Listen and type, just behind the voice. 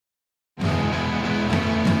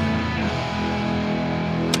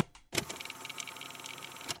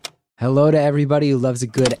Hello to everybody who loves a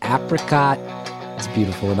good apricot. It's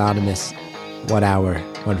Beautiful Anonymous. 1 hour,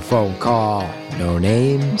 1 phone call, no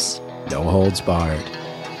names, no holds barred.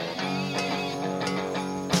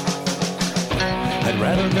 I'd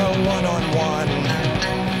rather go one-on-one.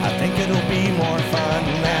 I think it'll be more fun,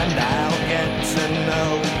 and I'll get to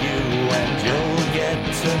know you, and you'll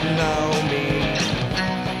get to know me.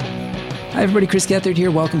 Hi everybody, Chris Gethard here.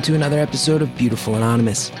 Welcome to another episode of Beautiful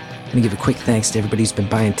Anonymous. I'm going to give a quick thanks to everybody who's been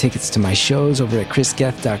buying tickets to my shows over at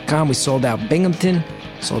chrisgeth.com. We sold out Binghamton,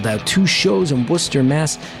 sold out 2 shows in Worcester,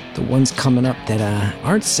 Mass. The ones coming up that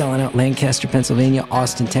aren't selling out: Lancaster, Pennsylvania,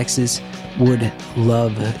 Austin, Texas. Would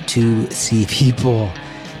love to see people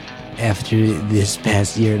after this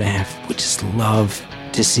past year and a half. Would just love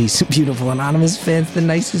to see some Beautiful Anonymous fans, the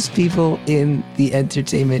nicest people in the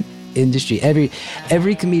entertainment industry.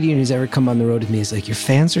 Every comedian who's ever come on the road with me is like, your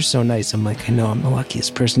fans are so nice. I'm like, I know, I'm the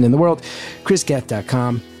luckiest person in the world.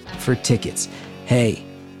 chrisgeth.com for tickets. Hey,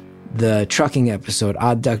 the trucking episode,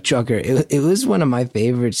 Odd Duck Trucker, it was one of my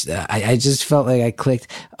favorites. I just felt like I clicked.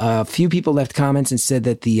 A few people left comments and said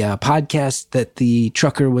that the podcast that the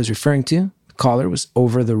trucker was referring to, the caller, was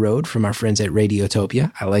Over the Road from our friends at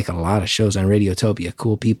Radiotopia. I like a lot of shows on Radiotopia.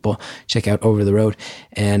 Cool people. Check out Over the Road.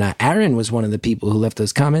 And Aaron was one of the people who left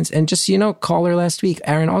those comments. And just so you know, caller last week,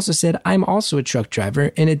 Aaron also said, I'm also a truck driver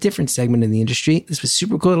in a different segment in the industry. This was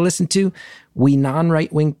super cool to listen to. We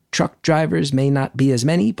non-right-wing truck drivers may not be as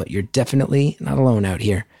many, but you're definitely not alone out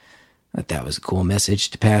here. I thought that was a cool message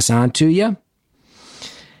to pass on to you.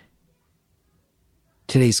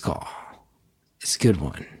 Today's call is a good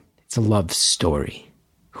one. It's a love story.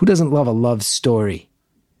 Who doesn't love a love story?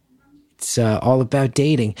 It's all about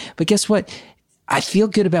dating. But guess what? I feel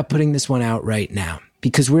good about putting this one out right now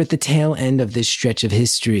because we're at the tail end of this stretch of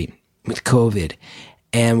history with COVID.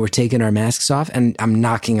 And we're taking our masks off, and I'm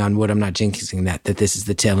knocking on wood. I'm not jinxing that this is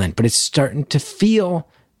the tail end, but it's starting to feel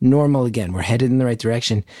normal again. We're headed in the right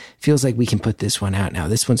direction. Feels like we can put this one out now.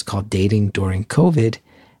 This one's called Dating During COVID.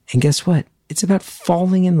 And guess what? It's about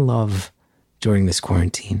falling in love during this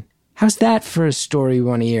quarantine. How's that for a story we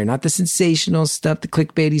want to hear? Not the sensational stuff, the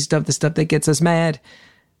clickbaity stuff, the stuff that gets us mad.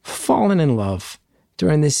 Falling in love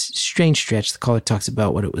during this strange stretch. The caller talks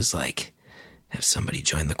about what it was like to have somebody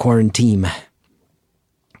join the quarantine.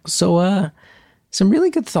 So, some really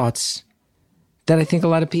good thoughts that I think a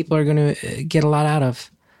lot of people are going to get a lot out of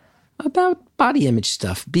about body image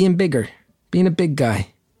stuff, being bigger, being a big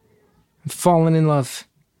guy, falling in love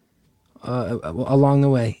along the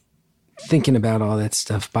way, thinking about all that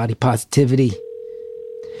stuff, body positivity.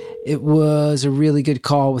 It was a really good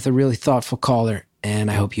call with a really thoughtful caller, and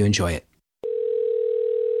I hope you enjoy it.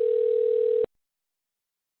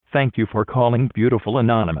 Thank you for calling Beautiful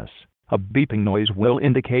Anonymous. A beeping noise will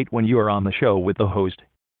indicate when you are on the show with the host.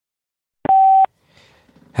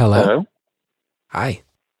 Hello? Hi.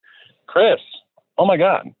 Chris. Oh my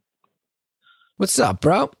God. What's up,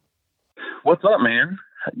 bro? What's up, man?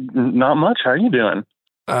 Not much. How are you doing?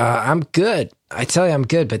 I'm good. I tell you I'm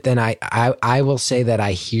good, but then I will say that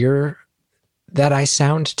I hear that I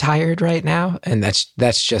sound tired right now, and that's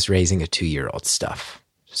just raising a 2-year-old stuff.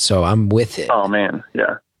 So I'm with it. Oh, man.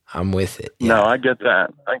 Yeah. I'm with it. Yeah. No, I get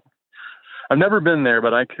that. I've never been there,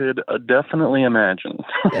 but I could definitely imagine.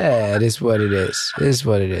 Yeah, it is what it is. It is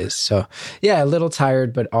what it is. So, yeah, a little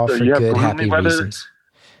tired, but all for good, happy reasons.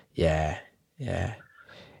 Yeah.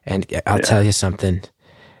 And I'll tell you something.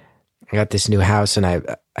 I got this new house, and I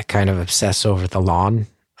kind of obsess over the lawn.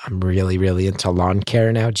 I'm really, really into lawn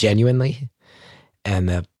care now, genuinely. And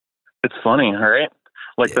it's funny, all right?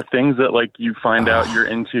 Like the things that like you find out you're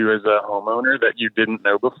into as a homeowner that you didn't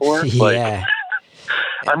know before. Yeah.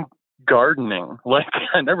 I'm gardening. Like,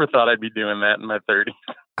 I never thought I'd be doing that in my 30s.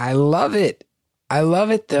 I love it. I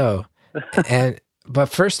love it though. But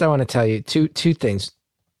first I want to tell you two things.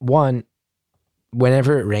 One,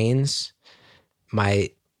 whenever it rains,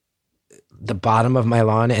 the bottom of my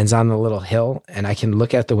lawn ends on the little hill, and I can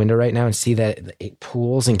look out the window right now and see that it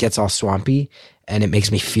pools and gets all swampy, and it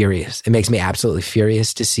makes me furious. It makes me absolutely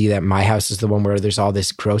furious to see that my house is the one where there's all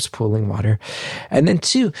this gross pooling water. And then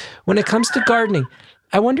 2, when it comes to gardening,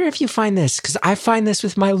 I wonder if you find this, because I find this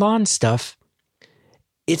with my lawn stuff.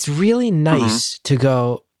 It's really nice to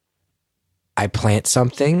go, I plant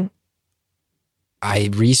something, I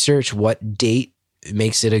research what date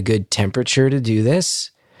makes it a good temperature to do this,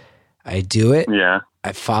 I do it,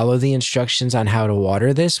 I follow the instructions on how to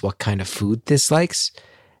water this, what kind of food this likes,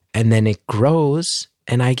 and then it grows,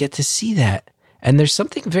 and I get to see that. And there's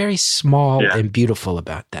something very small and beautiful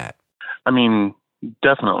about that. I mean,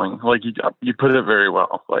 definitely. Like you put it very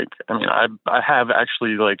well. Like, I mean, I have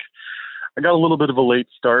actually, like, I got a little bit of a late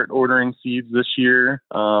start ordering seeds this year.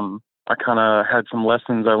 I kind of had some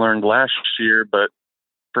lessons I learned last year, but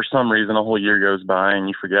for some reason a whole year goes by and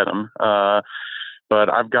you forget them. But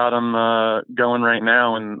I've got them going right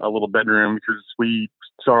now in a little bedroom because we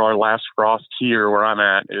saw our last frost here where I'm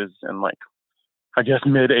at is in like, I guess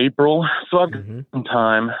mid-April. So I've got some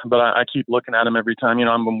time, but I keep looking at them every time. You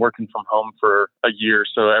know, I've been working from home for a year.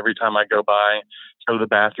 So every time I go by, go to the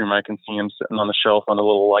bathroom, I can see them sitting on the shelf on a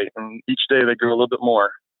little light. And each day they grow a little bit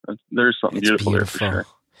more. There's something beautiful there for sure.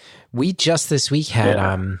 We just this week had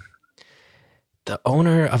the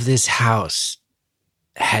owner of this house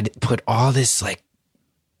had put all this like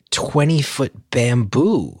 20-foot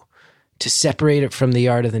bamboo to separate it from the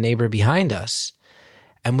yard of the neighbor behind us.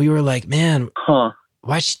 And we were like, man,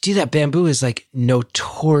 why'd you do that? Bamboo is like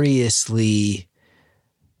notoriously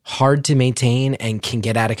hard to maintain and can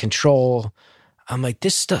get out of control. I'm like,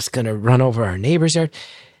 this stuff's going to run over our neighbor's yard.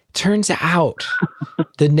 Turns out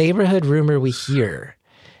the neighborhood rumor we hear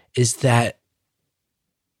is that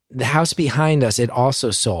the house behind us, it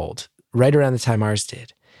also sold right around the time ours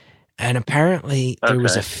did. And apparently there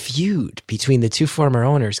was a feud between the two former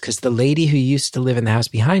owners because the lady who used to live in the house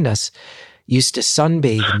behind us used to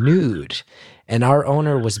sunbathe nude. And our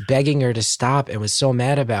owner was begging her to stop and was so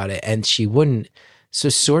mad about it. And she wouldn't. So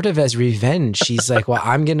sort of as revenge, she's like, well,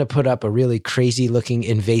 I'm going to put up a really crazy looking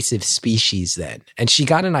invasive species then. And she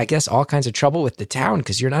got in, I guess, all kinds of trouble with the town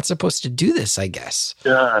because you're not supposed to do this, I guess.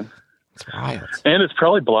 God. It's wild. And it's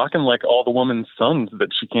probably blocking like all the woman's suns that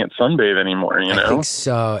she can't sunbathe anymore, you know? I think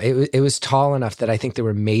so. It was tall enough that I think there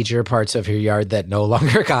were major parts of her yard that no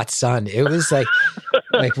longer got sun. It was like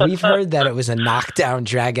we've heard that it was a knockdown,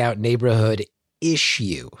 drag out neighborhood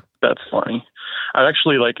issue. That's funny. I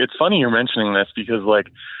actually it's funny you're mentioning this because like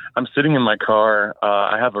I'm sitting in my car.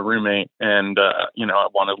 I have a roommate and, you know, I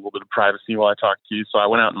wanted a little bit of privacy while I talk to you. So I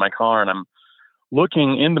went out in my car and I'm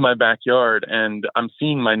looking into my backyard and I'm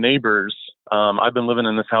seeing my neighbors. I've been living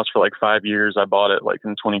in this house for like 5 years. I bought it like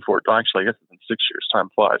in 2014. Actually, I guess it's been 6 years. Time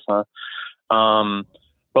flies, huh?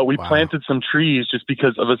 But we planted some trees just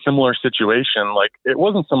because of a similar situation. Like it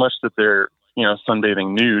wasn't so much that they're, you know,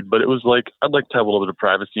 sunbathing nude, but it was like, I'd like to have a little bit of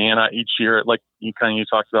privacy. And each year, like you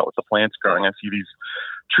talked about with the plants growing, I see these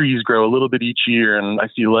trees grow a little bit each year and I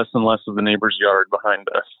see less and less of the neighbor's yard behind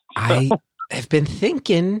us. I've been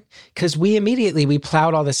thinking because we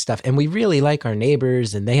plowed all this stuff and we really like our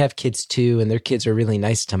neighbors and they have kids too. And their kids are really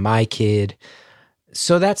nice to my kid.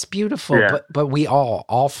 So that's beautiful. Yeah. But we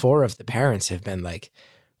all four of the parents have been like,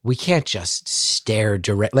 we can't just stare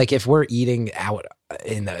direct. Like if we're eating out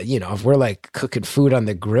in the, you know, if we're like cooking food on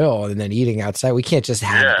the grill and then eating outside, we can't just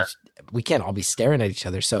we can't all be staring at each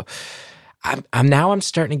other. So I'm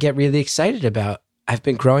starting to get really excited about, I've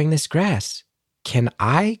been growing this grass. Can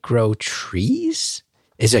I grow trees?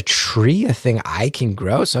 Is a tree a thing I can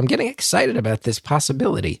grow? So I'm getting excited about this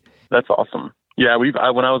possibility. That's awesome. Yeah, when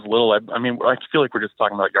I was little, I mean, I feel like we're just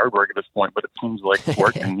talking about yard work at this point, but it seems like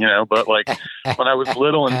working, you know. But like when I was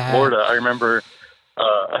little in Florida, I remember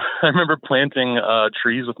planting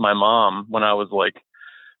trees with my mom when I was like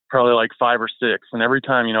probably like 5 or 6. And every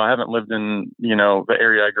time, you know, I haven't lived in, you know, the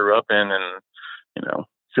area I grew up in, you know,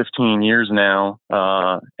 15 years now.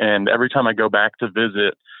 And every time I go back to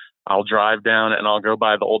visit, I'll drive down and I'll go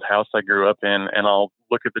by the old house I grew up in and I'll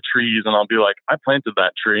look at the trees and I'll be like, I planted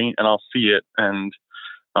that tree, and I'll see it. And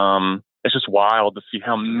it's just wild to see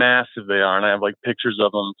how massive they are. And I have like pictures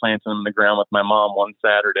of them planting them in the ground with my mom one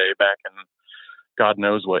Saturday back in God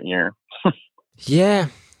knows what year. Yeah.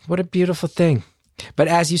 What a beautiful thing. But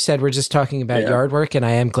as you said, we're just talking about yard work, and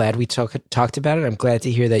I am glad we talked about it. I'm glad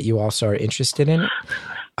to hear that you also are interested in it.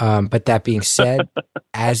 But that being said,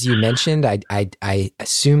 as you mentioned, I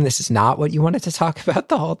assume this is not what you wanted to talk about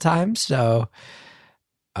the whole time. So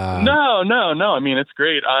no. I mean, it's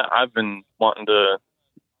great. I've been wanting to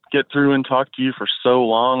get through and talk to you for so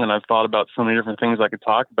long, and I've thought about so many different things I could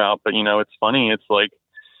talk about. But, you know, it's funny. It's like,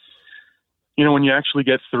 you know, when you actually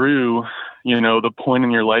get through, you know, the point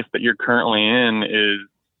in your life that you're currently in is,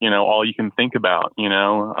 you know, all you can think about, you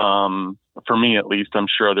know, for me, at least. I'm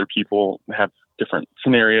sure other people have different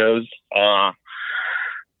scenarios. Yeah,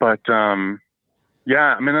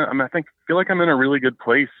 I feel like I'm in a really good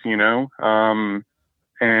place, you know? I've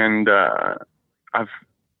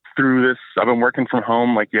been working from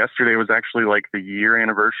home. Like yesterday was actually like the year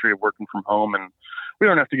anniversary of working from home, and we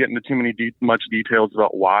don't have to get into too much details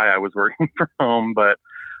about why I was working from home, but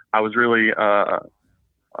I was really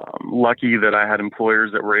lucky that I had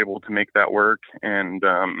employers that were able to make that work and,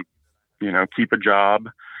 you know, keep a job.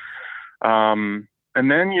 And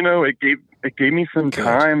then, you know, it gave me some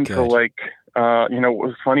time to like, you know, it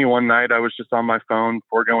was funny. One night I was just on my phone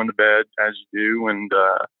before going to bed, as you do. And,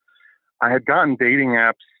 I had gotten dating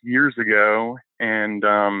apps years ago, and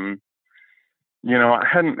I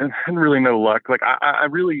hadn't really no luck. Like I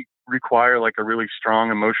really require like a really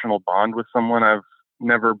strong emotional bond with someone. I've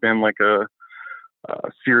never been like a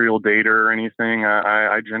serial dater or anything.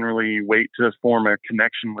 I generally wait to form a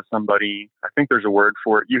connection with somebody. I think there's a word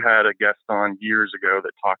for it. You had a guest on years ago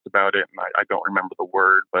that talked about it, and I don't remember the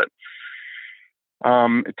word, but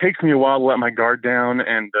it takes me a while to let my guard down,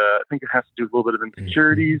 and I think it has to do with a little bit of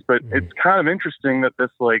insecurities. But it's kind of interesting that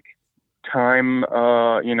this like time,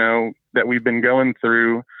 that we've been going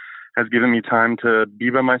through has given me time to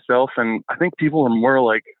be by myself, and I think people are more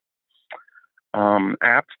like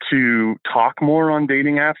apt to talk more on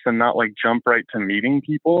dating apps and not like jump right to meeting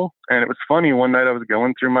people. And it was funny, one night I was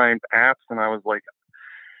going through my apps and I was like,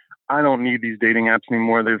 I don't need these dating apps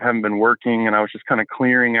anymore. They haven't been working. And I was just kind of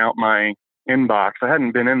clearing out my inbox. I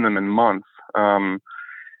hadn't been in them in months. And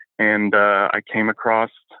I came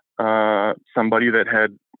across somebody that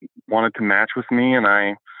had wanted to match with me. And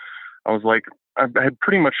I was like, I had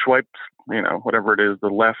pretty much swiped, whatever it is, the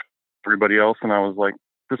left, everybody else. And I was like,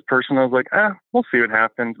 this person, I was like, we'll see what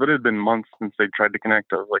happens. But it had been months since they tried to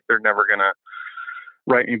connect. I was like, they're never going to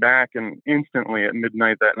write me back. And instantly at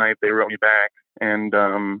midnight that night, they wrote me back. And,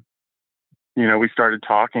 we started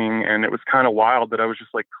talking, and it was kind of wild that I was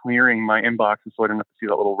just like clearing my inbox so I didn't have to see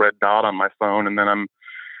that little red dot on my phone. And then I'm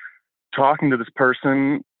talking to this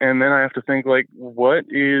person, and then I have to think like, what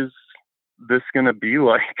is this going to be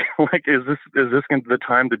like? Like, is this going to be the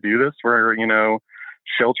time to do this for,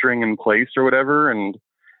 sheltering in place or whatever? And,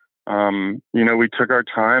 we took our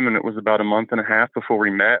time, and it was about a month and a half before we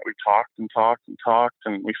met. We talked and talked and talked,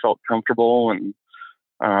 and we felt comfortable. And,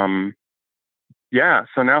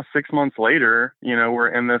 so now 6 months later, we're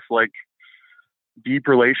in this like deep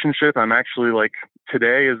relationship. I'm actually like,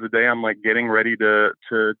 today is the day I'm like getting ready to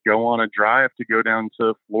go on a drive to go down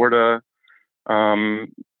to Florida,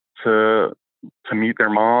 to meet their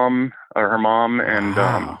mom or her mom. And,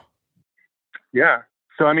 Wow.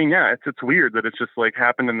 So, I mean, it's weird that it's just like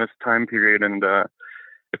happened in this time period, and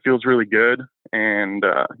it feels really good. And,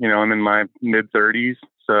 I'm in my mid-30s,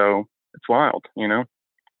 so it's wild,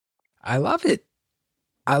 I love it.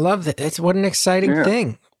 I love that. It's what an exciting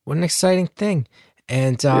thing. What an exciting thing.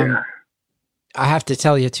 And I have to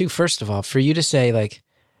tell you too, first of all, for you to say like,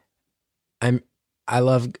 I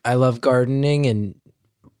love gardening and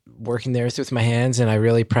working the earth with my hands, and I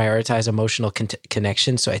really prioritize emotional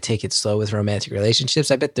connection. So I take it slow with romantic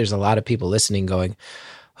relationships. I bet there's a lot of people listening going,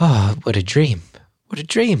 oh, what a dream. What a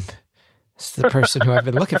dream. It's the person who I've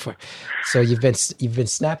been looking for. So you've been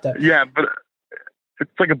snapped up. Yeah, but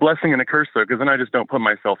it's like a blessing and a curse though, because then I just don't put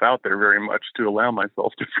myself out there very much to allow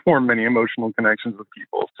myself to form many emotional connections with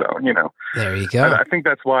people. So, there you go. I think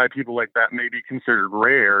that's why people like that may be considered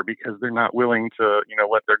rare, because they're not willing to,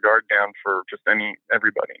 let their guard down for just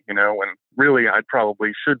everybody, when really I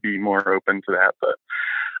probably should be more open to that. But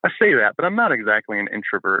I say that, but I'm not exactly an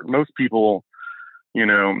introvert. Most people,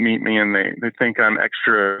 meet me and they think I'm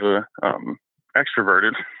extroverted.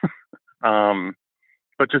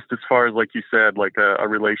 But just as far as, like you said, like a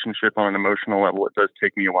relationship on an emotional level, it does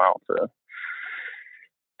take me a while to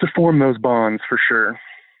form those bonds for sure.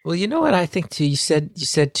 Well, you know what I think too? You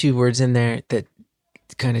said 2 words in there that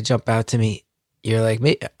kind of jump out to me. You're like,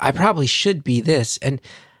 I probably should be this. And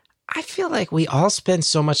I feel like we all spend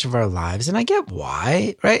so much of our lives, and I get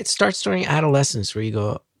why, right? It starts during adolescence where you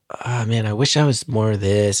go, oh man, I wish I was more of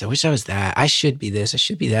this. I wish I was that. I should be this. I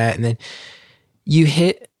should be that. And then you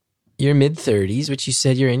hit your mid-30s, which you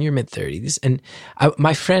said you're in your mid-30s. And I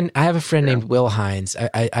have a friend named Will Hines.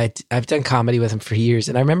 I've done comedy with him for years.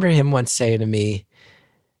 And I remember him once saying to me,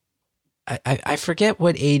 I forget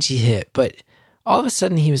what age he hit, but all of a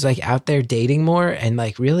sudden he was like out there dating more and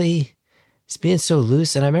like really he's being so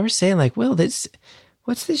loose. And I remember saying like, Will,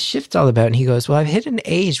 what's this shift all about? And he goes, well, I've hit an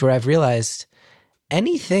age where I've realized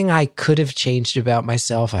anything I could have changed about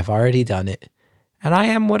myself, I've already done it. And I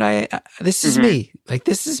am what this is me. Like,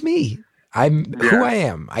 this is me. I'm who I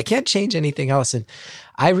am. I can't change anything else. And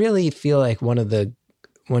I really feel like one of the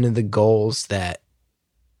goals that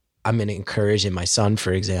I'm going to encourage in my son,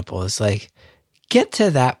 for example, is like, get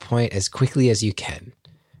to that point as quickly as you can,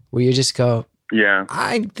 where you just go,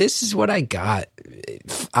 this is what I got.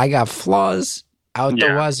 I got flaws out the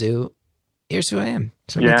wazoo. Here's who I am.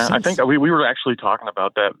 I think we were actually talking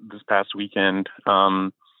about that this past weekend.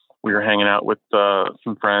 We were hanging out with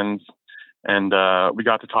some friends, and we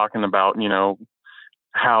got to talking about,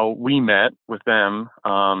 how we met with them.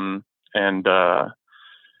 Our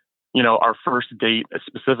first date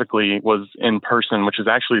specifically was in person, which is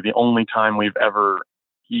actually the only time we've ever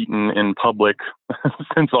eaten in public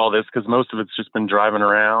since all this, because most of it's just been driving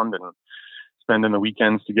around and spending the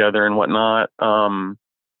weekends together and whatnot.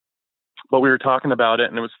 But we were talking about it,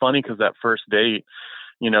 and it was funny because that first date,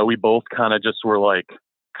 we both kind of just were like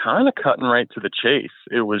kind of cutting right to the chase.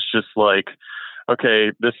 It was just like,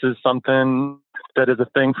 okay, this is something that is a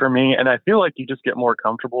thing for me. And I feel like you just get more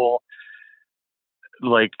comfortable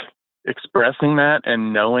like expressing that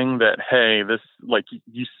and knowing that, hey, this, like,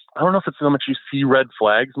 I don't know if it's so much you see red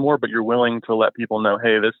flags more, but you're willing to let people know,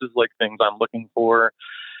 hey, this is like things I'm looking for.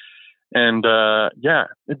 And yeah,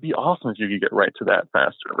 it'd be awesome if you could get right to that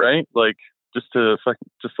faster, right? Like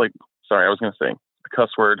sorry, I was going to say a cuss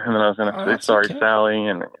word, and then I was going to say, sorry, okay, Sally.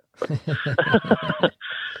 And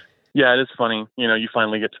yeah, it is funny. You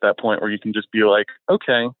finally get to that point where you can just be like,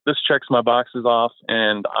 okay, this checks my boxes off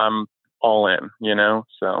and I'm all in,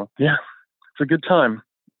 So yeah, it's a good time.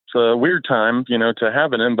 It's a weird time, to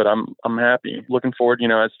have it in, but I'm happy. Looking forward,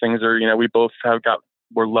 as things are, we both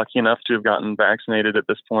we're lucky enough to have gotten vaccinated at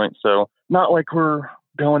this point. So not like we're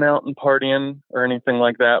going out and partying or anything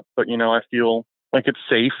like that, but I feel like it's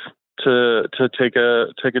safe to take a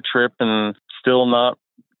trip and still not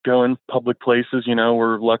go in public places.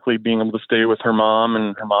 We're luckily being able to stay with her mom,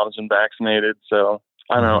 and her mom's been vaccinated. So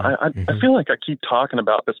I don't know. I feel like I keep talking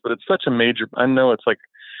about this, but it's such a major, I know it's like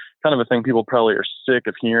kind of a thing people probably are sick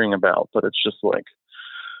of hearing about, but it's just like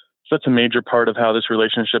such a major part of how this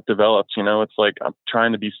relationship develops. It's like I'm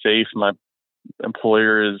trying to be safe. My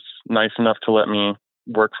employer is nice enough to let me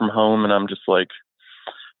work from home, and I'm just like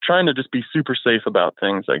trying to just be super safe about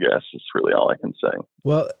things, I guess. Is really all I can say.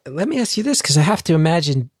 Well, let me ask you this, because I have to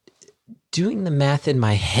imagine doing the math in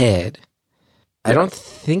my head. I don't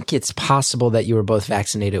think it's possible that you were both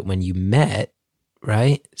vaccinated when you met,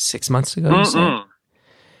 right? 6 months ago, you said?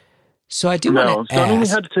 So I do want to ask. So we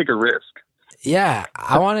had to take a risk. Yeah,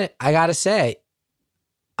 I got to say,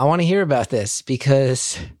 I want to hear about this,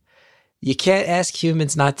 because you can't ask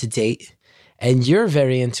humans not to date, and you're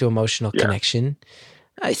very into emotional connection.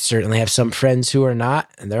 I certainly have some friends who are not,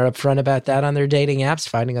 and they're upfront about that on their dating apps,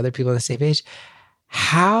 finding other people on the same page.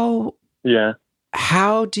 How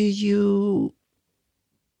do you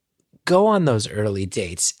go on those early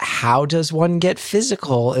dates? How does one get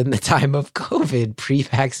physical in the time of COVID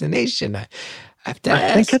pre-vaccination? I have to ask.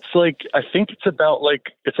 I think it's about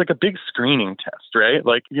it's like a big screening test, right?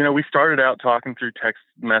 Like, we started out talking through text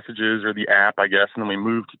messages or the app, I guess, and then we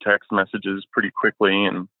moved to text messages pretty quickly.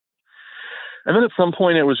 And then at some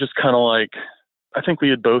point it was just kind of like, I think we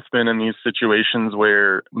had both been in these situations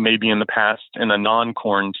where maybe in the past, in a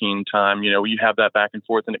non-quarantine time, we have that back and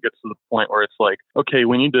forth, and it gets to the point where it's like, okay,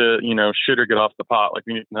 we need to, shit or get off the pot. Like,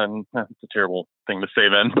 it's a terrible thing to say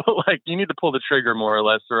then, but like, you need to pull the trigger more or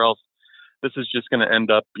less, or else this is just going to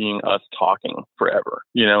end up being us talking forever,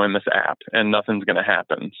 in this app, and nothing's going to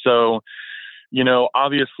happen. So,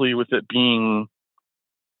 obviously with it being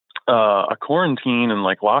a quarantine and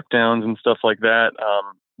like lockdowns and stuff like that,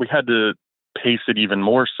 we had to pace it even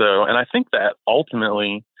more so. And I think that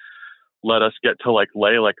ultimately let us get to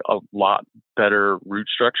lay a lot better root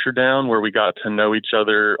structure down, where we got to know each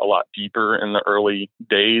other a lot deeper in the early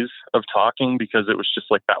days of talking, because it was just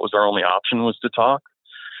like, that was our only option, was to talk.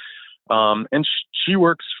 And her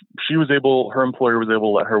employer was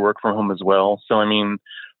able to let her work from home as well. So, I mean,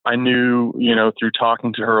 I knew, through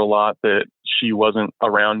talking to her a lot, that she wasn't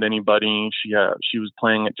around anybody. She was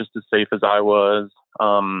playing it just as safe as I was.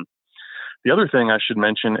 The other thing I should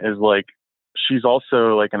mention is she's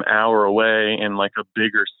also an hour away in a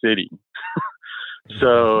bigger city.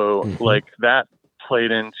 So that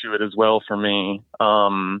played into it as well for me.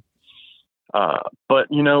 But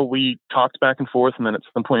we talked back and forth, and then at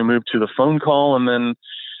some point we moved to the phone call, and then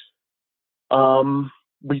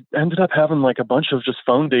we ended up having a bunch of just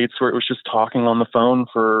phone dates where it was just talking on the phone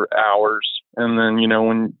for hours. And then,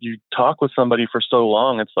 when you talk with somebody for so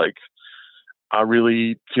long, it's I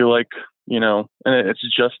really feel and it's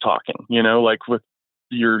just talking, with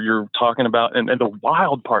you're talking about, and the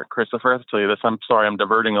wild part, Chris, I forgot to tell you this. I'm sorry, I'm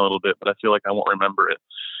diverting a little bit, but I feel like I won't remember it.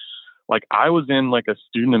 I was in a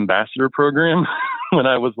student ambassador program when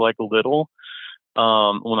I was little,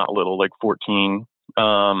 well, not little, 14.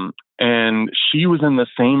 And she was in the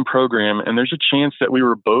same program, and there's a chance that we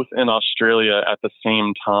were both in Australia at the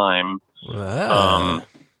same time. Wow.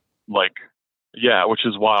 Yeah, which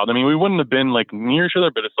is wild. I mean, we wouldn't have been near each other,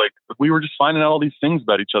 but it's we were just finding out all these things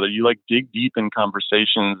about each other. You dig deep in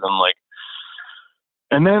conversations,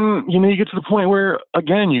 and then, you get to the point where,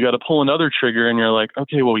 again, you got to pull another trigger, and you're like,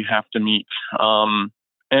 okay, well, we have to meet.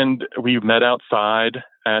 And we met outside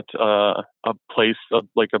at a place,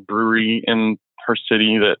 a brewery in her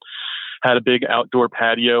city that had a big outdoor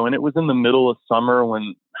patio. And it was in the middle of summer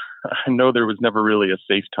when I know there was never really a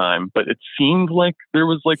safe time, but it seemed like there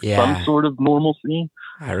was like some sort of normalcy.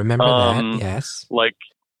 I remember that. Yes. Like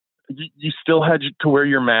you still had to wear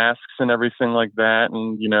your masks and everything like that.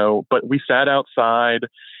 And, but we sat outside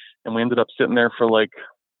and we ended up sitting there for like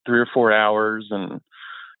 3 or 4 hours. And,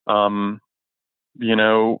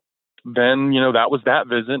 then, that was that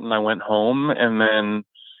visit, and I went home, and then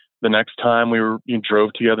the next time we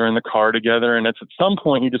drove together in the car together. And it's at some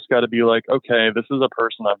point you just got to be like, okay, this is a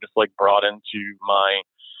person I've just like brought into my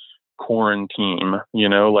quarantine,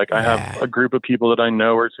 I have a group of people that I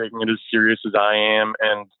know are taking it as serious as I am.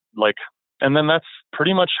 And then that's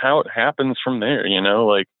pretty much how it happens from there,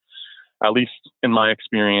 at least in my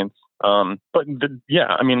experience. Like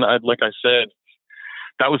I said,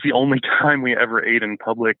 that was the only time we ever ate in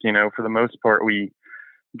public. For the most part, we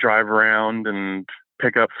drive around and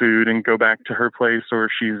pick up food and go back to her place, or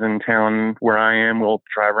if she's in town where I am, we'll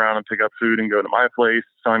drive around and pick up food and go to my place.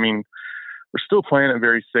 So, we're still playing it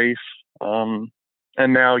very safe. And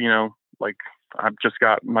now, I've just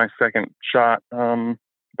got my second shot,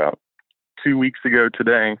 about 2 weeks ago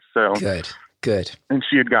today. So good. And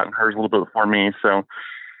she had gotten hers a little bit before me. So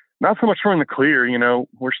not so much we're in the clear,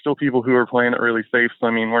 we're still people who are playing it really safe. So,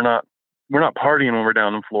 we're not partying when we're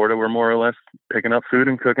down in Florida. We're more or less picking up food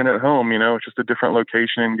and cooking at home. It's just a different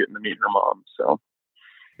location and getting to meet her mom. So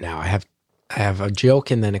now I have a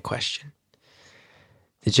joke and then a question.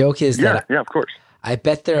 The joke is that of course. I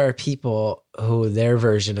bet there are people who their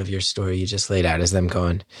version of your story you just laid out is them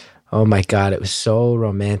going, oh my God, it was so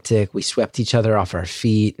romantic. We swept each other off our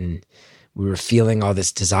feet and we were feeling all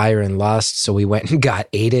this desire and lust. So we went and got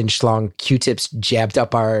 8-inch long Q-tips jabbed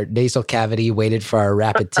up our nasal cavity, waited for our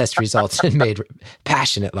rapid test results, and made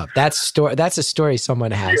passionate love. That's a story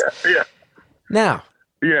someone has. Yeah. Now.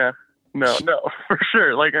 Yeah. No, for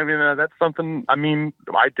sure. That's something, I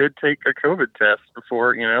did take a COVID test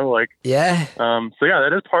before, Yeah. So yeah,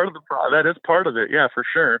 that is part of that is part of it. Yeah, for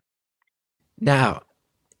sure. Now,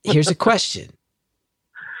 here's a question.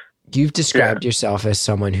 You've described yourself as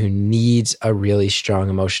someone who needs a really strong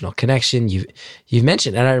emotional connection. You've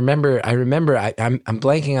mentioned, and I remember I'm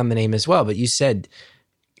blanking on the name as well, but you said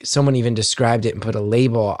someone even described it and put a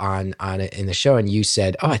label on it in the show, and you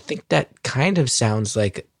said, oh, I think that kind of sounds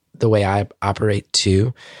like the way I operate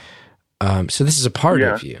too. So this is a part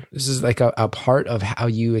of you. This is like a part of how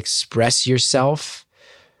you express yourself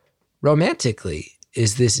romantically,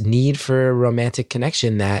 is this need for a romantic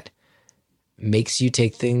connection that makes you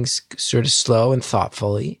take things sort of slow and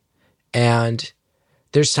thoughtfully. And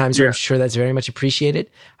there's times where I'm sure that's very much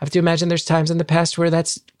appreciated. I have to imagine there's times in the past where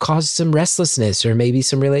that's caused some restlessness, or maybe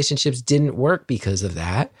some relationships didn't work because of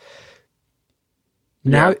that.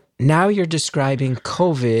 Now you're describing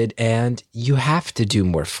COVID, and you have to do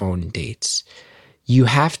more phone dates. You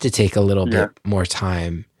have to take a little bit more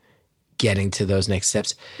time getting to those next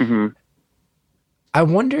steps. Mm-hmm. I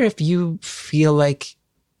wonder if you feel like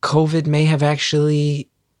COVID may have actually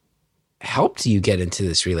helped you get into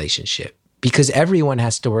this relationship, because everyone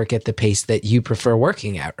has to work at the pace that you prefer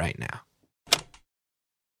working at right now.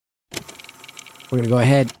 We're going to go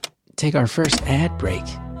ahead, take our first ad break.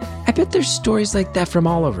 I bet there's stories like that from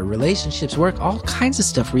all over. Relationships, work, all kinds of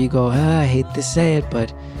stuff where you go, I hate to say it,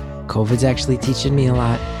 but COVID's actually teaching me a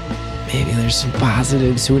lot. Maybe there's some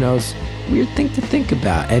positives, who knows? Weird thing to think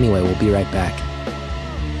about. Anyway, we'll be right back.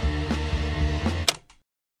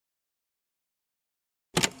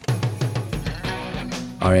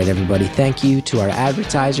 All right, everybody, thank you to our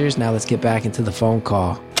advertisers. Now let's get back into the phone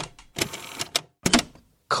call.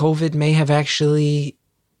 COVID may have actually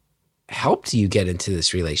helped you get into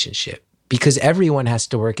this relationship, because everyone has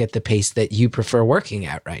to work at the pace that you prefer working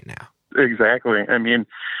at right now. Exactly. And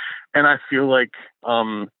I feel like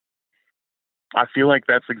that's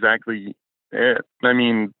exactly it.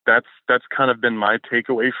 That's kind of been my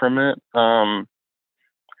takeaway from it.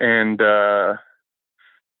 And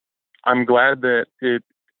I'm glad that it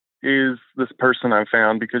is this person I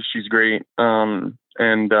found, because she's great. I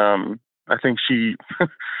think she,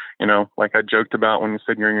 like I joked about when you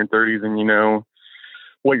said you're in your 30s and you know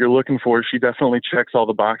what you're looking for, she definitely checks all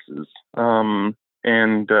the boxes. I'm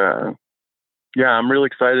really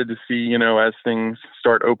excited to see, as things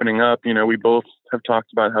start opening up, we both have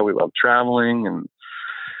talked about how we love traveling, and,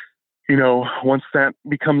 once that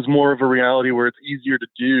becomes more of a reality where it's easier to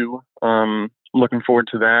do, looking forward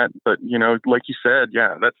to that. But, like you said,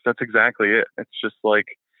 that's exactly it. It's just like,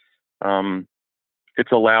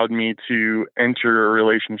 it's allowed me to enter a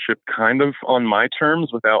relationship kind of on my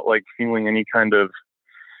terms without like feeling any kind of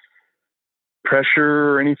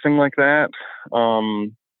pressure or anything like that.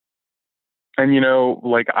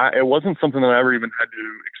 It wasn't something that I ever even had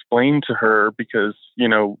to explain to her, because,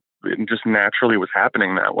 it just naturally was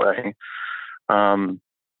happening that way.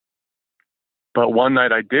 But one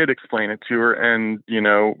night I did explain it to her, and, you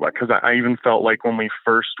know, because I even felt like when we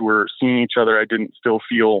first were seeing each other, I didn't still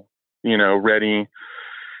feel, you know, ready.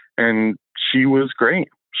 And she was great.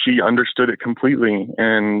 She understood it completely,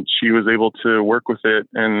 and she was able to work with it.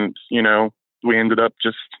 And, you know, we ended up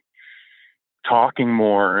just talking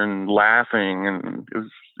more and laughing, and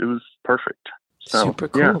it was perfect. So, super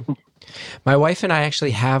cool. Yeah. My wife and I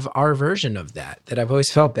actually have our version of that I've always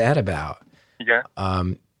felt bad about. Yeah.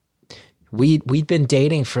 We'd been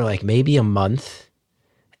dating for like maybe a month,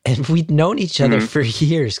 and we'd known each other for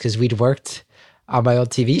years because we'd worked on my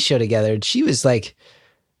old TV show together. And she was like,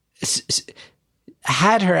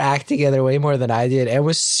 had her act together way more than I did, and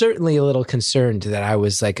was certainly a little concerned that I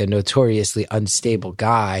was like a notoriously unstable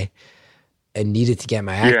guy and needed to get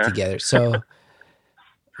my act together. So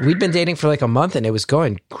we'd been dating for like a month, and it was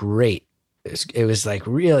going great. It was like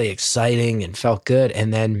really exciting and felt good.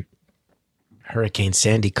 And then Hurricane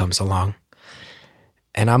Sandy comes along,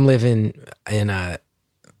 and I'm living in a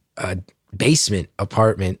basement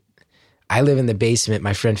apartment. I live in the basement.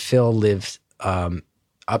 My friend Phil lived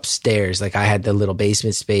upstairs. Like, I had the little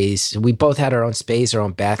basement space. We both had our own space, our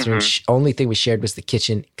own bathroom. Only thing we shared was the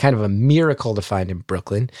kitchen. Kind of a miracle to find in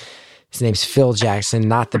Brooklyn. His name's Phil Jackson,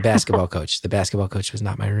 not the basketball coach. The basketball coach was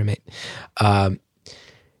not my roommate.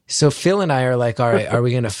 So Phil and I are like, all right, are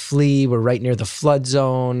we going to flee? We're right near the flood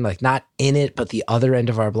zone, like not in it, but the other end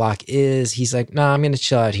of our block is. He's like, no, I'm going to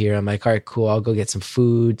chill out here. I'm like, all right, cool. I'll go get some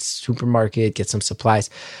food, supermarket, get some supplies.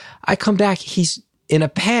 I come back. He's in a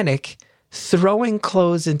panic, throwing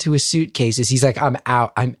clothes into his suitcases. He's like, I'm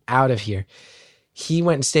out of here. He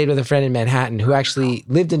went and stayed with a friend in Manhattan who actually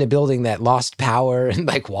lived in a building that lost power and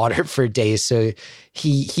like water for days. So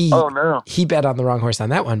he bet on the wrong horse on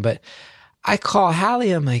that one. But I call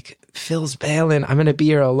Hallie. I'm like, Phil's bailing. I'm going to be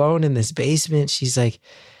here alone in this basement. She's like,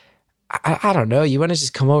 I don't know. You want to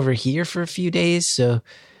just come over here for a few days? So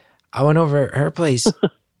I went over at her place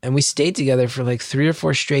and we stayed together for like 3 or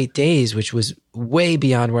 4 straight days, which was way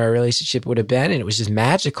beyond where our relationship would have been. And it was just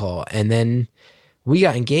magical. And then we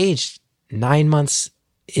got engaged 9 months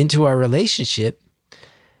into our relationship.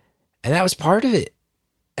 And that was part of it.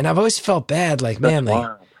 And I've always felt bad. Like, man, like,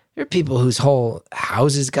 there are people whose whole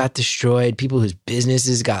houses got destroyed, people whose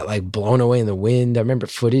businesses got like blown away in the wind. I remember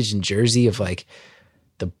footage in Jersey of like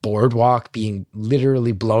the boardwalk being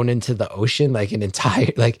literally blown into the ocean, like an entire,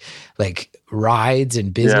 like rides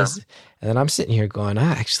and business. Yeah. And then I'm sitting here going,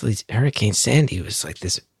 actually Hurricane Sandy was like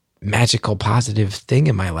this magical, positive thing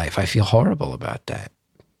in my life. I feel horrible about that,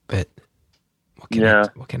 but what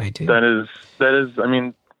can I do? That is, I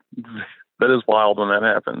mean, that is wild when that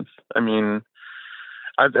happens. I mean,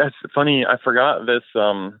 that's funny. I forgot this.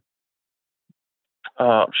 My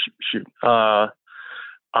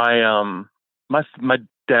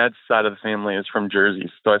dad's side of the family is from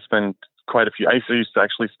Jersey, so I spend quite a few. I used to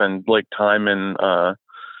actually spend like time in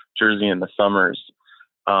Jersey in the summers.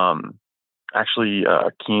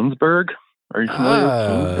 Keensburg. Are you familiar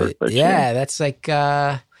with Keensburg? Yeah, that's like.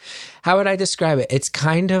 How would I describe it? It's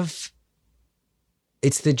kind of.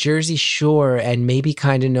 It's the Jersey Shore, and maybe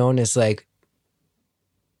kind of known as like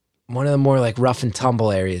one of the more like rough and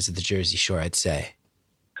tumble areas of the Jersey Shore, I'd say.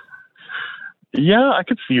 Yeah, I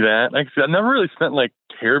could see that. I never really spent like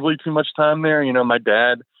terribly too much time there. You know, my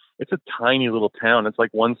dad, it's a tiny little town. It's like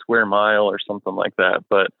 1 square mile or something like that.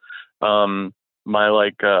 But I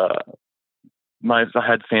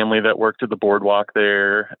had family that worked at the boardwalk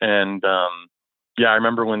there. And I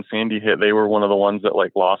remember when Sandy hit, they were one of the ones that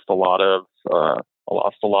like lost a lot of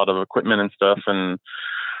equipment and stuff, and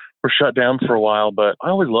were shut down for a while. But I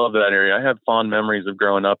always loved that area. I have fond memories of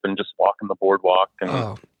growing up and just walking the boardwalk,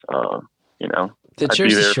 and you know, the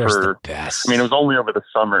Jersey Shore's the best. I mean, it was only over the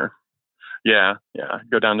summer. Yeah.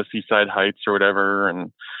 Go down to Seaside Heights or whatever.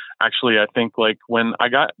 And actually, I think like when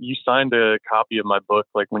you signed a copy of my book,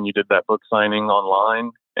 like when you did that book signing online,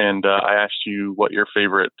 and I asked you what your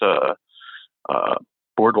favorite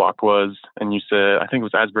boardwalk was, and you said, I think it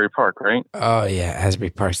was Asbury Park, right? Oh yeah, Asbury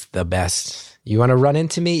Park's the best. You want to run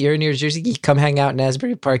into me? You're in New Jersey, you come hang out in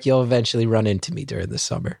Asbury Park, you'll eventually run into me during the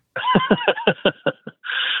summer.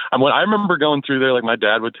 I remember going through there, like my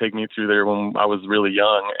dad would take me through there when I was really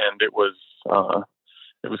young, and it was kind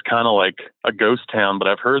of like a ghost town, but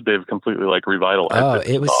I've heard they've completely like revitalized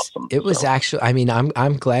it. It was awesome. It was actually, I mean,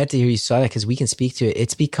 I'm glad to hear you saw that, because we can speak to it.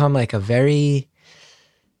 It's become like a very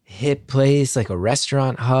hip place, like a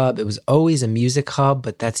restaurant hub. It was always a music hub,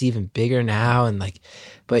 but that's even bigger now. And like,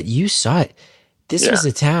 but you saw it. This was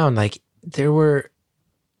a town, like there were,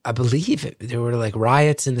 I believe there were like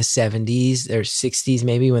riots in the 70s or 60s,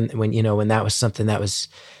 maybe when that was something that was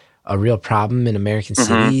a real problem in American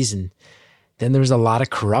Mm-hmm. cities. And then there was a lot of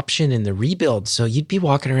corruption in the rebuild. So you'd be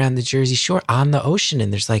walking around the Jersey Shore on the ocean,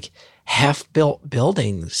 and there's like half-built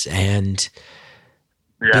buildings and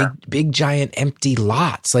Yeah. big giant empty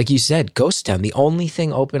lots. Like you said, Ghost Town. The only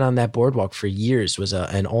thing open on that boardwalk for years was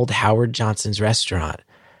an old Howard Johnson's restaurant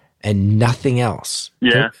and nothing else.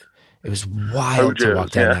 Yeah. It was wild to Hojo's, walk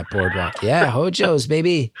down yeah. that boardwalk. Yeah, Hojo's,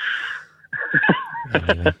 baby.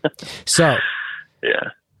 Anyway. So,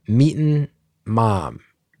 Yeah. meeting mom,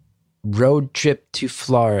 road trip to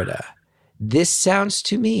Florida. This sounds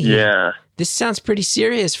to me, Yeah. this sounds pretty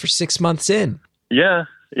serious for 6 months in. Yeah.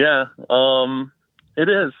 Yeah. It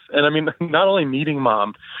is. And I mean, not only meeting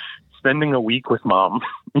mom, spending a week with mom,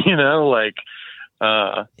 you know, like,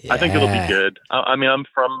 I think it'll be good. I mean, I'm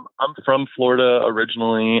from Florida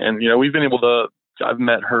originally, and, you know, I've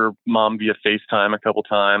met her mom via FaceTime a couple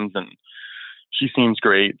times, and she seems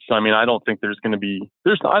great. So, I mean, I don't think I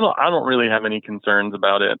don't really have any concerns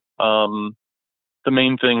about it. The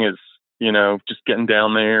main thing is, you know, just getting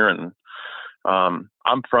down there, and, I'm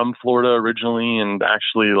from Florida originally, and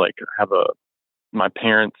actually like my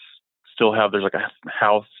parents still there's like a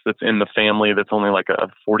house that's in the family that's only like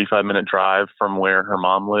a 45-minute drive from where her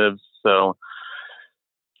mom lives. So,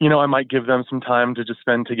 you know, I might give them some time to just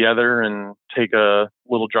spend together and take a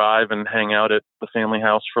little drive and hang out at the family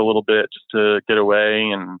house for a little bit just to get away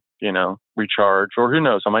and, you know, recharge, or who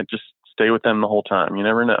knows, I might just stay with them the whole time. You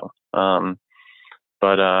never know.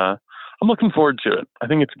 But I'm looking forward to it. I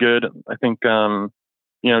think it's good. I think, you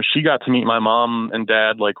know, she got to meet my mom and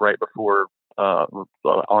dad like right before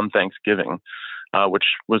on Thanksgiving, which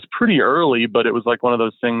was pretty early, but it was like one of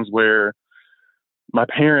those things where my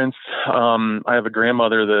parents, I have a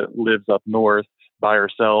grandmother that lives up north by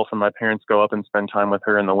herself, and my parents go up and spend time with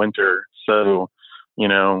her in the winter. So, you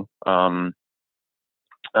know,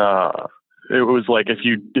 it was like if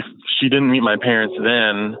she didn't meet my parents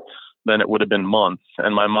then it would have been months.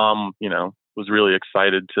 And my mom, you know, was really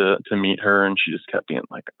excited to meet her, and she just kept being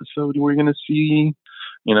like, so we're going to see,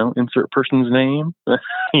 you know, insert person's name,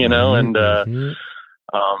 you know, and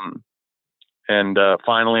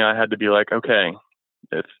finally I had to be like, okay,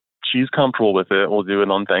 if she's comfortable with it, we'll do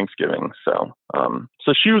it on Thanksgiving. So,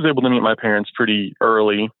 so she was able to meet my parents pretty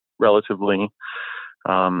early, relatively.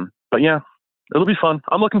 But yeah, it'll be fun.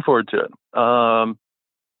 I'm looking forward to it. I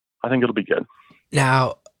think it'll be good.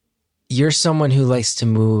 Now, you're someone who likes to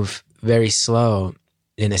move very slow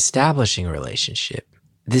in establishing a relationship.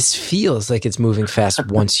 This feels like it's moving fast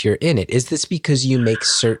once you're in it. Is this because you make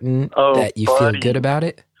certain that you feel good about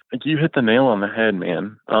it? Like, you hit the nail on the head,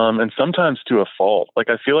 man. And sometimes to a fault. Like,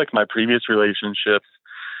 I feel like my previous relationships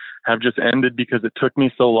have just ended because it took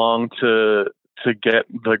me so long to get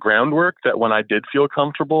the groundwork that when I did feel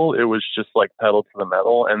comfortable, it was just like pedal to the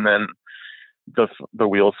metal, and then the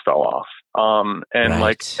wheels fell off. And right.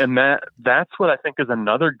 like, and that's what I think is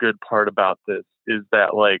another good part about this, is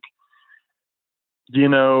that, like, you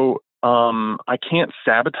know, I can't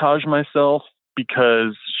sabotage myself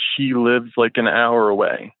because she lives like an hour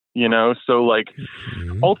away, you know? So like,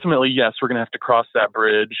 ultimately, yes, we're going to have to cross that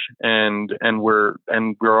bridge, and we're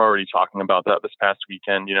already talking about that this past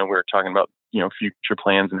weekend. You know, we were talking about, you know, future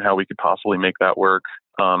plans and how we could possibly make that work.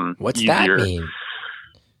 What's easier. that mean?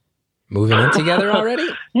 Moving in together already?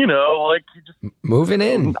 You know, like, you just moving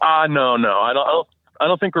in. No, I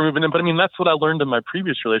don't think we're moving in, but I mean, that's what I learned in my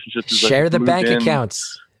previous relationships. Share the bank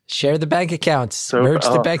accounts. Share the bank accounts. So, merge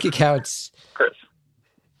the bank accounts. Chris,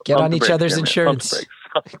 get on each other's insurance.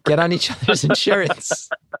 Get on each other's insurance.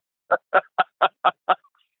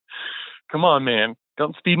 Come on, man.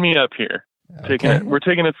 Don't speed me up here. Okay. We're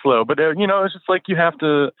taking it slow, but you know, it's just like you have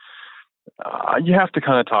to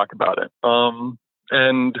kind of talk about it.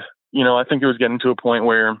 And you know, I think it was getting to a point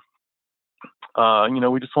where, you know,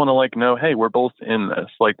 we just want to like know, hey, we're both in this.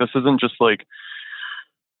 Like, this isn't just like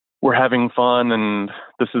we're having fun, and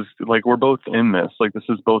this is like, we're both in this. Like, this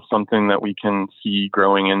is both something that we can see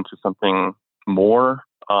growing into something more.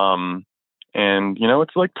 And, you know,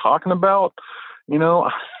 it's like talking about, you know,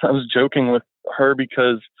 I was joking with her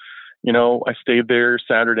because, you know, I stayed there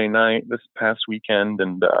Saturday night this past weekend,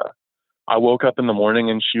 and I woke up in the morning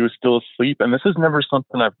and she was still asleep. And this is never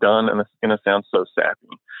something I've done, and this is going to sound so sappy,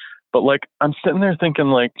 but like, I'm sitting there thinking,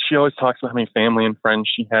 like, she always talks about how many family and friends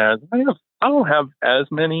she has. I don't have as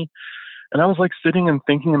many. And I was like sitting and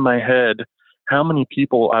thinking in my head how many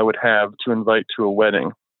people I would have to invite to a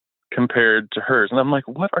wedding compared to hers. And I'm like,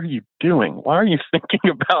 what are you doing? Why are you thinking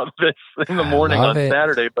about this in the morning on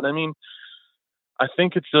Saturday? But I mean, I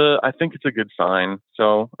think it's a good sign.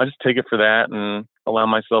 So I just take it for that and allow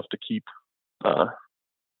myself to keep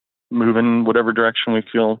moving whatever direction we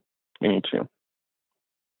feel we need to.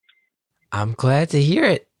 I'm glad to hear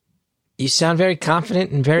it. You sound very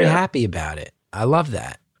confident and very happy about it. I love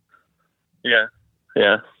that. Yeah.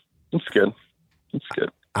 It's good.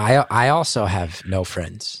 I also have no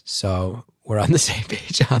friends, so we're on the same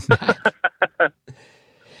page on that.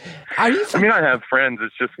 I mean, I have friends.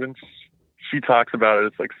 It's just when she talks about it,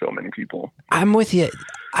 it's like so many people. I'm with you.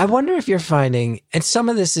 I wonder if you're finding, and some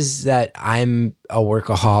of this is that I'm a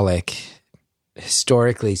workaholic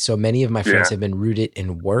historically, so many of my friends have been rooted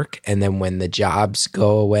in work, and then when the jobs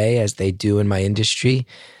go away, as they do in my industry,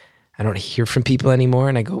 I don't hear from people anymore,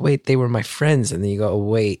 and I go, wait, they were my friends, and then you go, oh,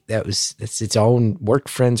 wait, that's its own work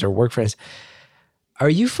friends or work friends. Are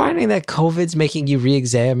you finding that COVID's making you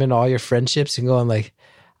re-examine all your friendships and going like,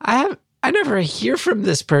 I never hear from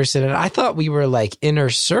this person, and I thought we were like inner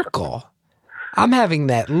circle. I'm having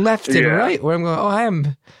that left and right where I'm going,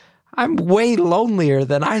 oh, I'm way lonelier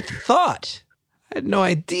than I thought. I had no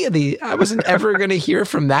idea I wasn't ever going to hear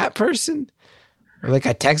from that person. Or like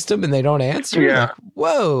I text them and they don't answer. Yeah. Like,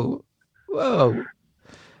 whoa.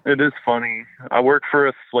 It is funny. I work for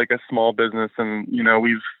a small business, and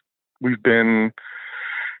we've been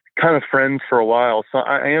kind of friends for a while. So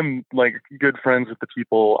I am like good friends with the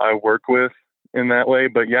people I work with in that way.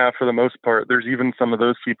 But yeah, for the most part, there's even some of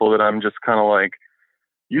those people that I'm just kind of like,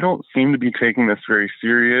 you don't seem to be taking this very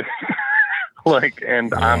serious.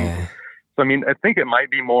 I mean, I think it might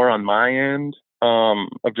be more on my end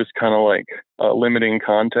of just kind of like limiting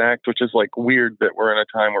contact, which is like weird that we're in a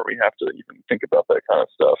time where we have to even think about that kind of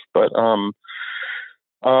stuff. But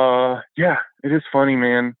yeah, it is funny,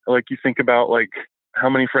 man. Like you think about like how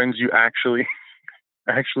many friends you actually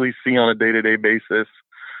see on a day-to-day basis.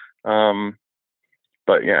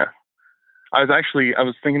 But yeah, I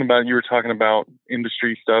was thinking about, you were talking about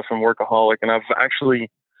industry stuff and workaholic, and I've actually,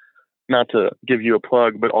 not to give you a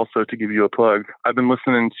plug, but also to give you a plug, I've been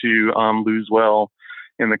listening to Lose Well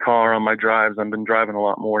in the car on my drives. I've been driving a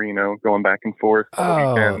lot more, going back and forth on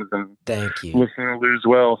the weekends and thank you. Listening to Lose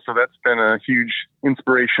Well. So that's been a huge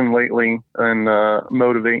inspiration lately and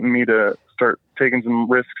motivating me to start taking some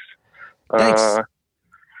risks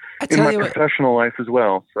in my professional life as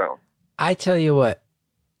well. So I tell you what,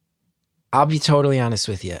 I'll be totally honest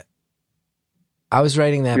with you. I was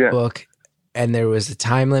writing that book, and there was a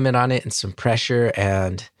time limit on it and some pressure,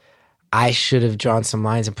 and I should have drawn some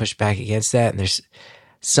lines and pushed back against that. And there's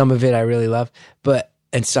some of it I really love,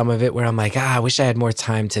 and some of it where I'm like, I wish I had more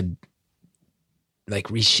time to like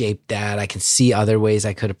reshape that. I can see other ways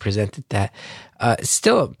I could have presented that.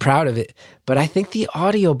 Still proud of it, but I think the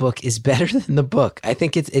audiobook is better than the book. I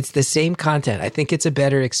think it's the same content. I think it's a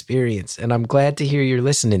better experience, and I'm glad to hear you're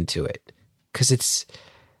listening to it, because it's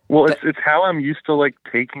how I'm used to like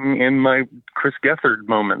taking in my Chris Gethard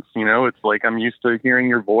moments. It's like I'm used to hearing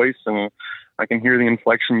your voice, and I can hear the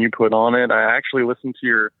inflection you put on it. I actually listened to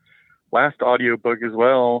your last audiobook as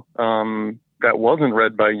well. That wasn't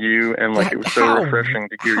read by you, and like it was so refreshing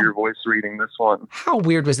to hear your voice reading this one. How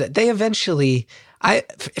weird was that? They eventually,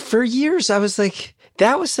 for years, I was like,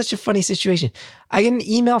 that was such a funny situation. I get an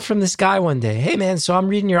email from this guy one day. Hey man, so I'm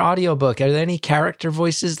reading your audiobook. Are there any character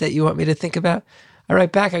voices that you want me to think about? I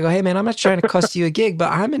write back, I go, hey man, I'm not trying to cost you a gig,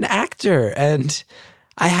 but I'm an actor and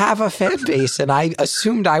I have a fan base, and I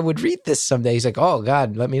assumed I would read this someday. He's like, oh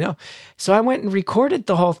God, let me know. So I went and recorded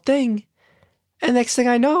the whole thing. And next thing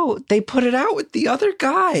I know, they put it out with the other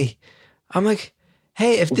guy. I'm like,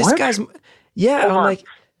 hey, if this guy's... Yeah, I'm like,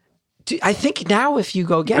 dude, I think now if you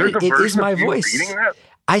go get it is my voice.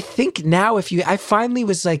 I think now I finally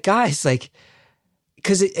was like, guys, like,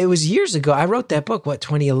 because it was years ago. I wrote that book,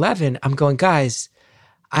 2011? I'm going, guys,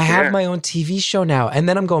 I have my own TV show now. And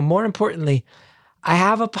then I'm going, more importantly, I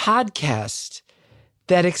have a podcast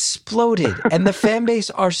that exploded. And the fan base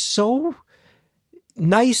are so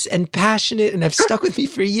nice and passionate and have stuck with me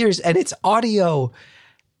for years, and it's audio.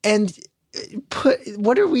 And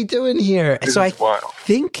what are we doing here? So I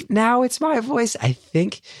think now it's my voice, I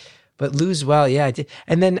think. But Lose Well, yeah, I did.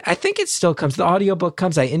 And then I think it still comes. The audiobook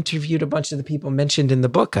comes. I interviewed a bunch of the people mentioned in the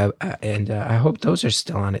book, and I hope those are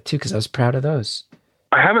still on it too, because I was proud of those.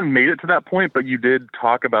 I haven't made it to that point, but you did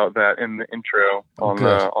talk about that in the intro on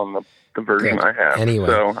the version I have. Anyway,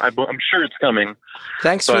 so I'm sure it's coming.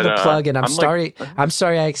 Thanks for the plug, and I'm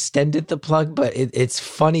sorry I extended the plug, but it's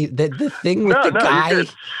funny that the thing with the guy.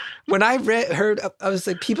 When I heard, I was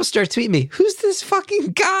like, people start tweeting me, who's this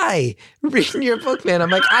fucking guy reading your book, man?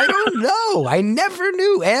 I'm like, I don't know. I never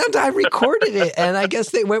knew. And I recorded it. And I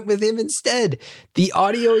guess they went with him instead. The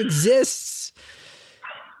audio exists.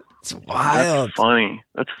 It's wild. That's funny.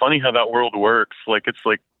 That's funny how that world works. Like, it's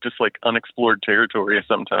like just like unexplored territory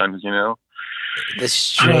sometimes, The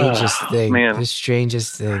strangest thing. Man. The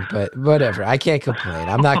strangest thing. But whatever. I can't complain.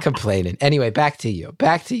 I'm not complaining. Anyway, back to you.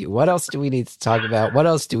 Back to you. What else do we need to talk about? What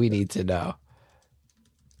else do we need to know?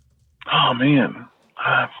 Oh man,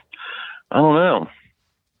 I don't know.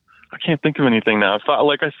 I can't think of anything now. I thought,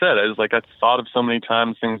 like I said, I thought of so many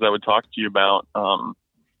times things I would talk to you about,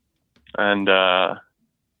 and I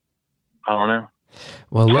don't know.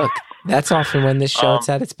 Well, look, that's often when this show is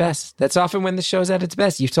at its best. That's often when the show's at its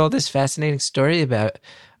best. You've told this fascinating story about,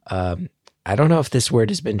 I don't know if this word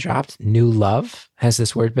has been dropped, new love. Has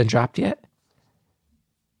this word been dropped yet?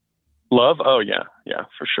 Love? Oh, yeah. Yeah,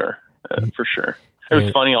 for sure. For sure. It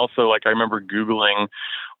was funny also, like, I remember Googling,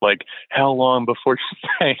 like, how long before you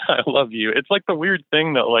say I love you? It's like the weird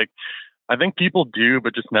thing that, like, I think people do,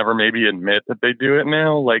 but just never maybe admit that they do it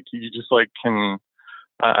now. Like, you just, like, can...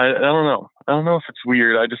 I don't know. I don't know if it's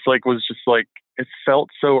weird. I just was it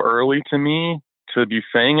felt so early to me to be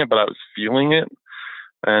saying it, but I was feeling it.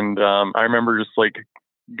 And I remember just like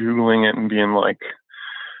Googling it and being like,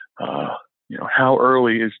 how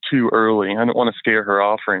early is too early? I don't want to scare her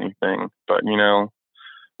off or anything, but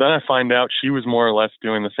then I find out she was more or less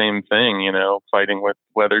doing the same thing, fighting with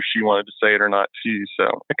whether she wanted to say it or not too.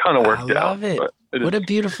 So it kind of worked out. I love it. What a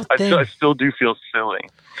beautiful thing. I still do feel silly.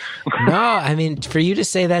 No, I mean, for you to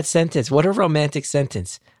say that sentence, what a romantic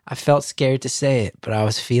sentence. I felt scared to say it, but I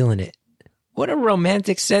was feeling it. What a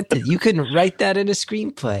romantic sentence. You couldn't write that in a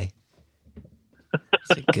screenplay.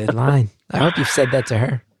 It's a good line. I hope you've said that to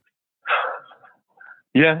her.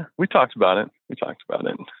 Yeah, we talked about it.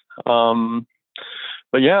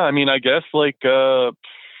 But yeah, I mean, I guess shoot,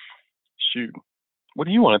 what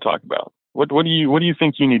do you want to talk about? What do you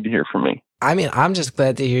think you need to hear from me? I mean, I'm just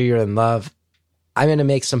glad to hear you're in love. I'm going to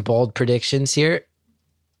make some bold predictions here.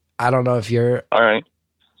 I don't know if you're all right.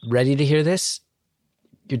 Ready to hear this?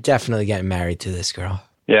 You're definitely getting married to this girl.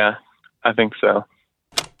 Yeah, I think so.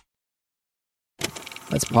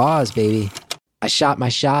 Let's pause, baby. I shot my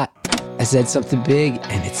shot. I said something big,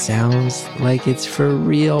 and it sounds like it's for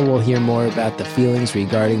real. We'll hear more about the feelings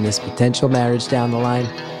regarding this potential marriage down the line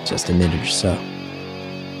in just a minute or so.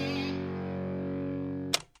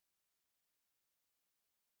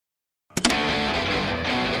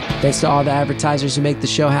 Thanks to all the advertisers who make the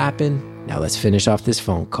show happen. Now let's finish off this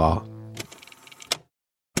phone call.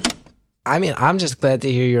 I mean, I'm just glad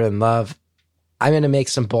to hear you're in love. I'm going to make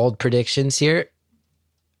some bold predictions here.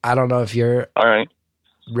 I don't know if you're all right.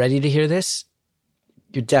 Ready to hear this?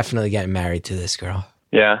 You're definitely getting married to this girl.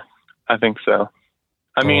 Yeah, I think so.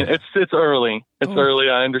 I mean, it's early. It's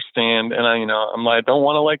early. I understand, and I don't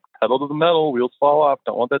want to pedal to the metal, wheels fall off.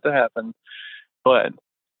 Don't want that to happen. But,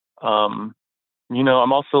 I'm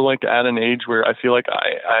also at an age where I feel like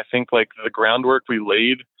I think the groundwork we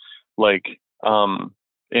laid,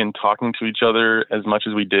 in talking to each other as much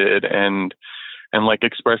as we did, and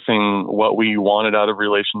expressing what we wanted out of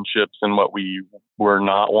relationships and what we were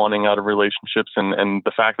not wanting out of relationships. And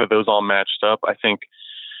the fact that those all matched up, I think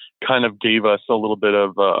kind of gave us a little bit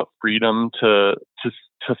of freedom to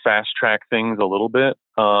fast track things a little bit.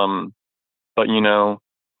 But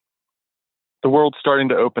the world's starting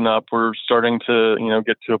to open up. We're starting to,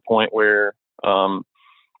 get to a point where,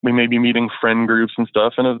 we may be meeting friend groups and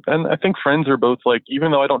stuff. And I think friends are both even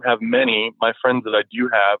though I don't have many, my friends that I do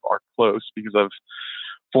have are close because I've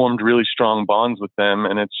formed really strong bonds with them.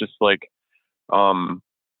 And it's just we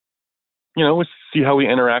see how we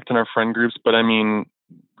interact in our friend groups. But I mean,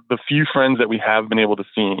 the few friends that we have been able to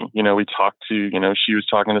see, we talked to, she was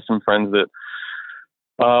talking to some friends that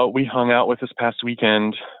we hung out with this past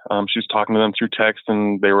weekend. She was talking to them through text,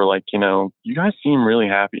 and they were like, you guys seem really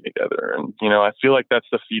happy together. And, I feel like that's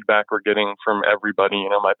the feedback we're getting from everybody.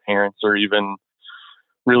 My parents are even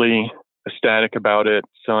really ecstatic about it.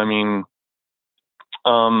 So, I mean,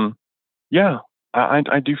 yeah,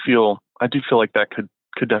 I do feel like that could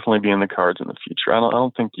definitely be in the cards in the future. I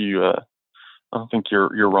don't think you're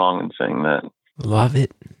wrong in saying that. Love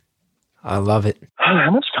it. I love it.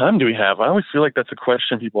 How much time do we have? I always feel like that's a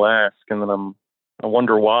question people ask, and then I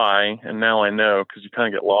wonder why, and now I know, because you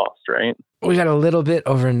kind of get lost, right? We got a little bit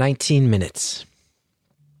over 19 minutes.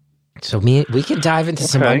 So we can dive into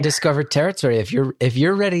some undiscovered territory. If you're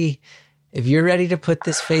ready to put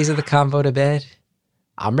this phase of the convo to bed,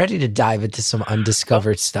 I'm ready to dive into some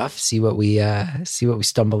undiscovered stuff, see what we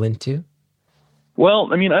stumble into.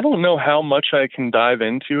 Well, I mean, I don't know how much I can dive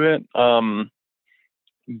into it.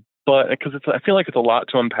 But because I feel like it's a lot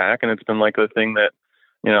to unpack, and it's been the thing that,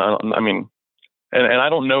 I mean, and I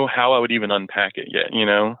don't know how I would even unpack it yet,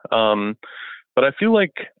 but I feel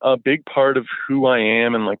like a big part of who I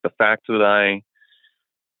am and the fact that I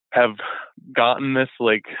have gotten this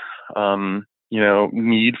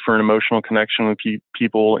need for an emotional connection with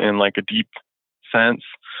people in like a deep sense,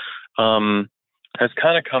 has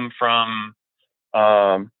kind of come from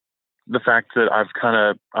the fact that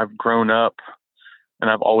I've grown up and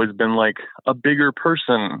I've always been like a bigger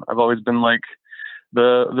person. I've always been like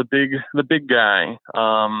the big guy.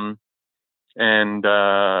 And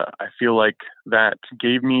I feel like that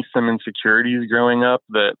gave me some insecurities growing up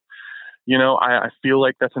that, I feel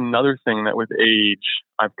like that's another thing that with age,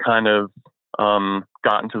 I've kind of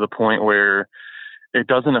gotten to the point where it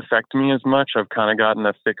doesn't affect me as much. I've kind of gotten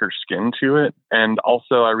a thicker skin to it. And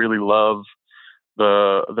also I really love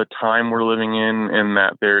the time we're living in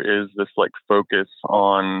that there is this like focus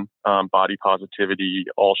on body positivity,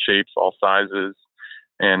 all shapes, all sizes.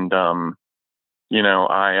 And,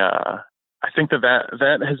 I think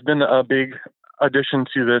that has been a big addition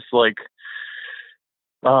to this like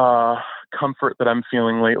comfort that I'm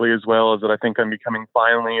feeling lately, as well as that I think I'm becoming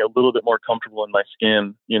finally a little bit more comfortable in my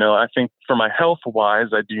skin. I think for my health wise,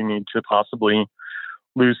 I do need to possibly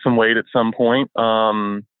lose some weight at some point.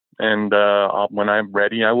 And when I'm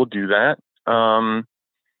ready, I will do that.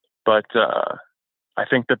 But I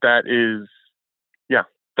think that is,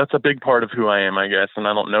 that's a big part of who I am, I guess. And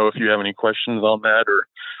I don't know if you have any questions on that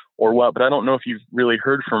or what, but I don't know if you've really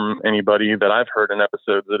heard from anybody that I've heard in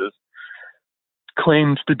episodes that has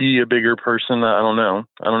claimed to be a bigger person. I don't know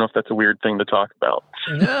if that's a weird thing to talk about.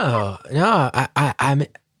 No,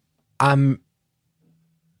 I'm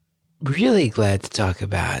really glad to talk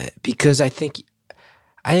about it because I think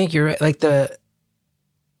you're right. Like the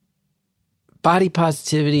body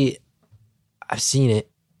positivity, I've seen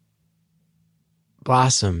it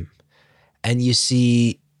blossom, and you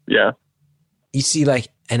see like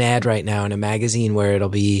an ad right now in a magazine where it'll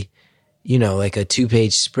be, like a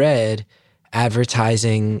 2-page spread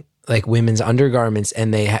advertising like women's undergarments,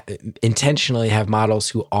 and they intentionally have models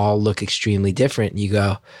who all look extremely different. And you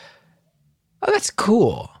go, oh, that's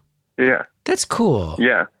cool. Yeah. That's cool.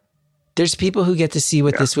 Yeah. There's people who get to see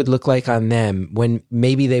what this would look like on them when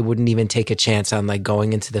maybe they wouldn't even take a chance on like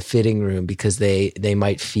going into the fitting room because they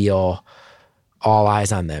might feel all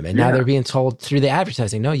eyes on them. And now they're being told through the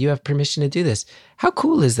advertising, no, you have permission to do this. How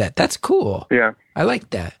cool is that? That's cool. Yeah. I like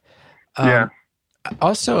that.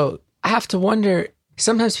 Also, I have to wonder,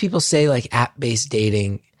 sometimes people say like app-based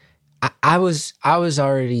dating. I was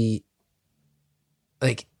already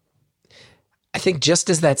like, I think just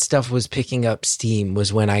as that stuff was picking up steam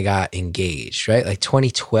was when I got engaged, right? Like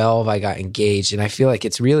 2012, I got engaged, and I feel like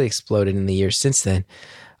it's really exploded in the years since then.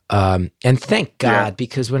 And thank God,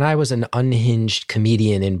 because when I was an unhinged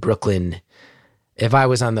comedian in Brooklyn, if I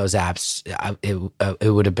was on those apps, it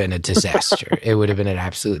would have been a disaster. It would have been an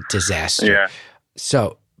absolute disaster. Yeah.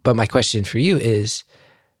 So, but my question for you is,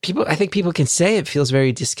 I think people can say it feels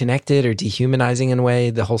very disconnected or dehumanizing in a way,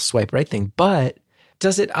 the whole swipe right thing, but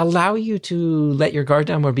does it allow you to let your guard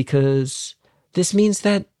down more? Because this means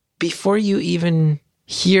that before you even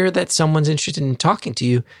hear that someone's interested in talking to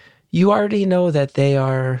you, you already know that they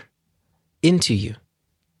are into you,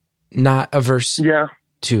 not averse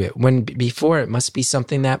to it. When before it must be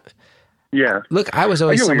something that, look, I was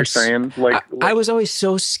always, I know what you're saying. I was always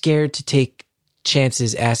so scared to take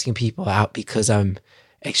chances asking people out because I'm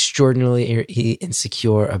extraordinarily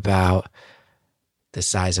insecure about the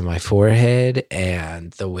size of my forehead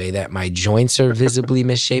and the way that my joints are visibly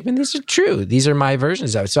misshapen. These are true. These are my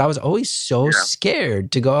versions of it. So I was always so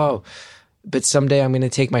scared to go, oh, but someday I'm going to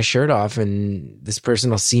take my shirt off and this person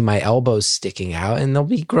will see my elbows sticking out and they'll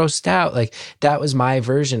be grossed out. Like that was my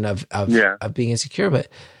version of being insecure. But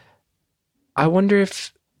I wonder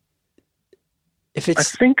if it's I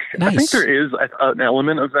think nice. there is an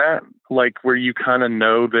element of that, like where you kind of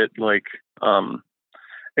know that like,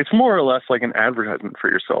 it's more or less like an advertisement for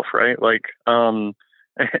yourself, right? Like, and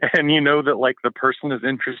you know that like the person is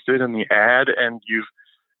interested in the ad and you've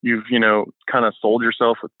kind of sold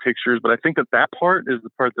yourself with pictures. But I think that part is the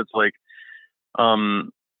part that's like,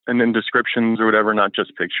 and then descriptions or whatever, not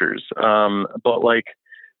just pictures. But like,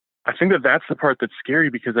 I think that's the part that's scary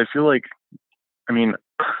because I feel like, I mean,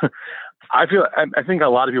 I think a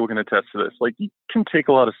lot of people can attest to this. Like you can take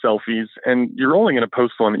a lot of selfies and you're only going to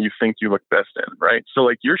post one that you think you look best in, right? So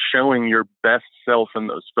like you're showing your best self in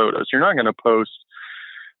those photos. You're not going to post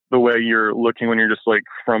the way you're looking when you're just like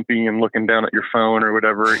frumpy and looking down at your phone or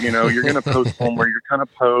whatever. You're going to post one where you're kind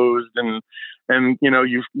of posed and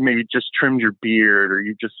you've maybe just trimmed your beard or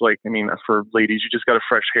you just like, I mean, for ladies, you just got a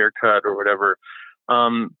fresh haircut or whatever.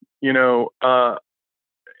 And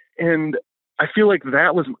I feel like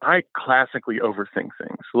I classically overthink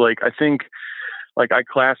things. Like, I think like I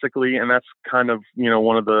classically, and that's kind of,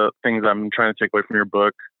 one of the things I'm trying to take away from your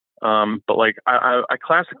book, But like, I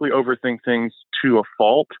classically overthink things to a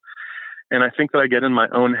fault. And I think that I get in my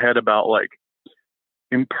own head about like,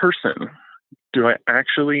 in person, do I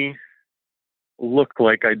actually look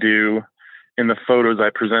like I do in the photos I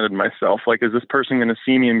presented myself? Like, is this person going to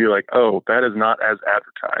see me and be like, oh, that is not as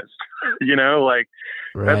advertised? You know, like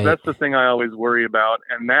Right. that's the thing I always worry about.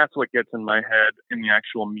 And that's what gets in my head in the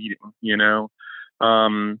actual meeting, you know?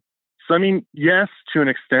 So, I mean, yes, to an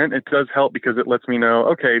extent, it does help because it lets me know,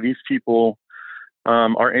 okay, these people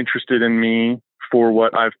are interested in me for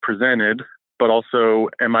what I've presented, but also,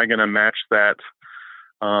 am I going to match that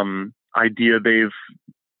idea they've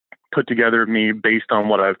put together of me based on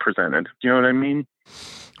what I've presented? Do you know what I mean?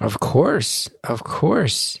 Of course.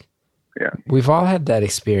 Yeah. We've all had that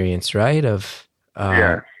experience, right? Of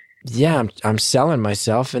I'm selling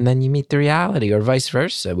myself, and then you meet the reality, or vice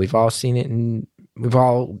versa. We've all seen it, and we've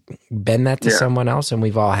all been that to someone else, and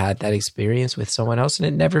we've all had that experience with someone else, and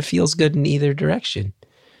it never feels good in either direction.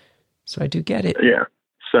 So I do get it. Yeah.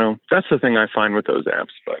 So that's the thing I find with those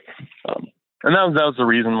apps. But and that was the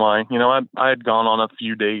reason why, you know, I had gone on a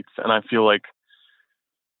few dates, and I feel like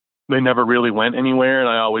they never really went anywhere, and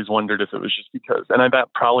I always wondered if it was just because, and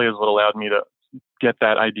that probably is what allowed me to get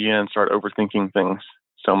that idea and start overthinking things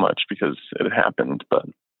so much, because it happened. But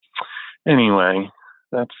anyway,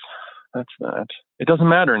 that's that. It doesn't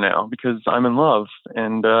matter now because I'm in love,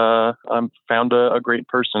 and I'm found a great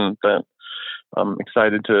person that I'm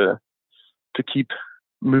excited to keep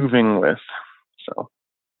moving with. So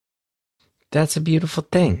that's a beautiful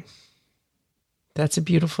thing.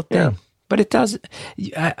 Yeah. But it does.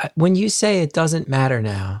 When you say it doesn't matter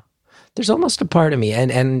now, there's almost a part of me,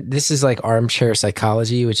 and this is like armchair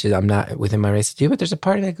psychology, which is I'm not within my rights to do, but there's a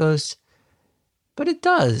part of me that goes, but it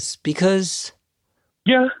does, because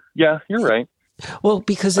yeah, you're right. Well,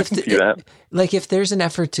 because I can see that. Like if there's an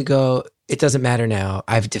effort to go, it doesn't matter now,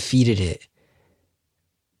 I've defeated it.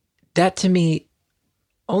 That to me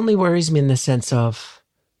only worries me in the sense of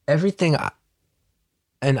everything,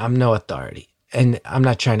 and I'm no authority, and I'm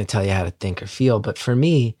not trying to tell you how to think or feel, but for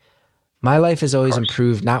me, my life has always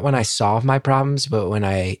improved, not when I solve my problems, but when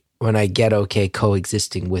I get okay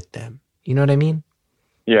coexisting with them. You know what I mean?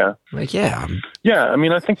 Yeah. Like, yeah. Yeah. I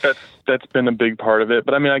mean, I think that's been a big part of it.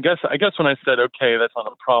 But I mean, I guess when I said, okay, that's not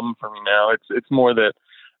a problem for me now, it's more that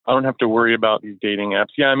I don't have to worry about these dating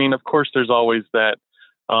apps. Yeah. I mean, of course there's always that,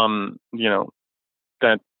 you know,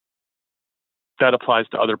 that applies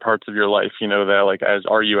to other parts of your life, you know, that like,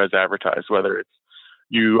 are you as advertised, whether it's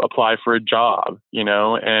you apply for a job, you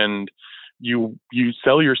know, and you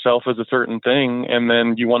sell yourself as a certain thing, and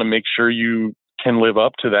then you want to make sure you can live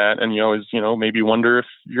up to that. And you always, you know, maybe wonder if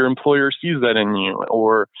your employer sees that in you,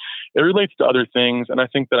 or it relates to other things. And I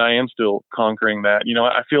think that I am still conquering that. You know,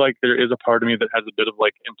 I feel like there is a part of me that has a bit of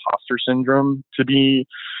like imposter syndrome, to be,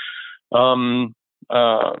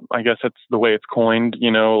 I guess that's the way it's coined, you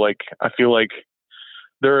know, like I feel like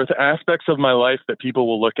there are aspects of my life that people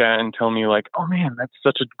will look at and tell me like, oh man, that's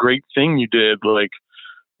such a great thing you did. Like,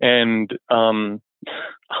 and,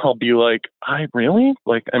 I'll be like, I really?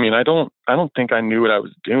 Like, I mean, I don't think I knew what I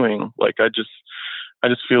was doing. Like, I just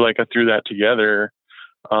feel like I threw that together.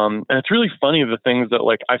 And it's really funny, the things that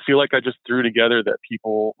like, I feel like I just threw together that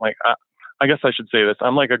people like, I guess I should say this.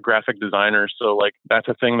 I'm like a graphic designer. So like, that's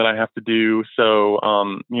a thing that I have to do. So,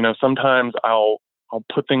 you know, sometimes I'll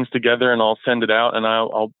put things together and I'll send it out, and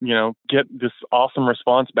I'll, you know, get this awesome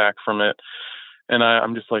response back from it. And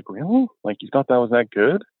I'm just like, really? Like, you thought that was that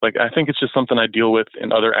good? Like, I think it's just something I deal with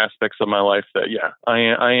in other aspects of my life that, yeah,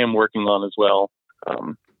 I am working on as well.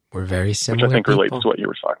 We're very similar. Which I think people. relates to what you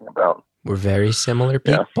were talking about. We're very similar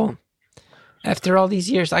people. Yeah. After all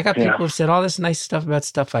these years, I got people who've said all this nice stuff about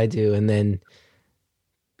stuff I do, and then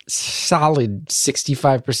solid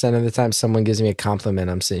 65% of the time someone gives me a compliment,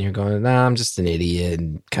 I'm sitting here going, nah, I'm just an idiot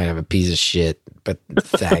and kind of a piece of shit, but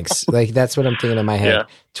thanks. Like, that's what I'm thinking in my head. Yeah.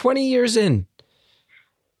 20 years in.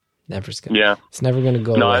 It's never going to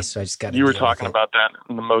go away, so I just got to. You were talking about that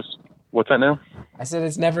in the most. What's that now? I said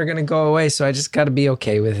it's never going to go away, so I just got to be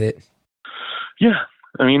okay with it. Yeah,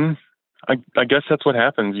 I mean, I guess that's what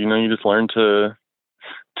happens. You know, you just learn to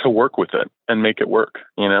work with it and make it work.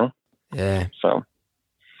 You know. Yeah. So.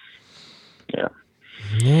 Yeah.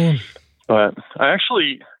 Yeah. But I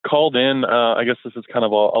actually called in. I guess this is kind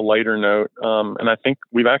of a lighter note, and I think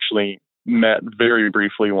we've actually met very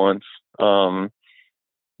briefly once.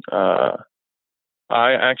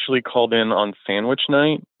 I actually called in on sandwich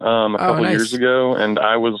night a couple years ago, and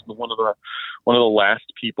I was one of the last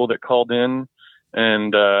people that called in,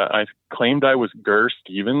 and I claimed I was Gur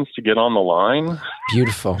Stevens to get on the line.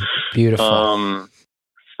 Beautiful. So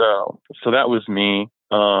that was me.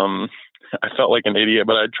 I felt like an idiot,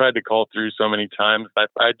 but I tried to call through so many times.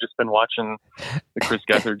 I'd just been watching the Chris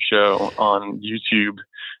Gethard show on YouTube,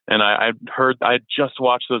 and I just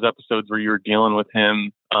watched those episodes where you were dealing with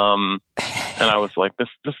him, and I was like, this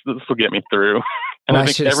will get me through. And I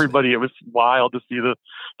think everybody, it was wild to see the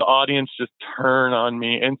audience just turn on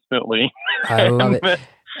me instantly. I love it.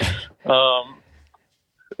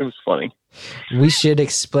 It was funny. We should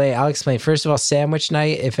explain. I'll explain. First of all, Sandwich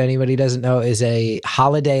Night, if anybody doesn't know, is a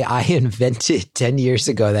holiday I invented 10 years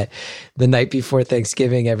ago, that the night before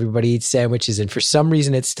Thanksgiving, everybody eats sandwiches. And for some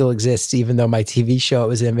reason, it still exists, even though my TV show it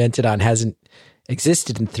was invented on hasn't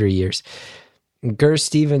existed in 3 years. Gur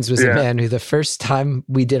Stevens was a man who the first time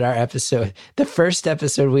we did our episode, the first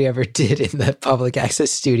episode we ever did in the public access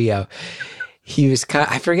studio, he was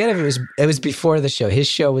I forget if it was before the show. His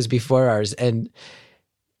show was before ours. And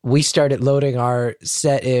we started loading our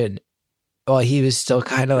set in while he was still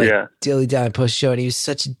kind of like dilly down post show, and he was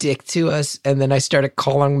such a dick to us. And then I started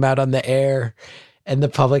calling him out on the air, and the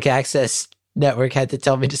public access network had to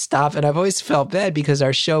tell me to stop. And I've always felt bad because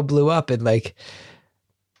our show blew up, and like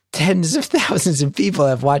tens of thousands of people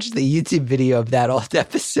have watched the YouTube video of that old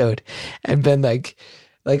episode and been like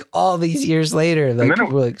all these years later, like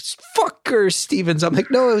people were like, fuck Gur Stevens. I'm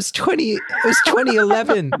like, no, it was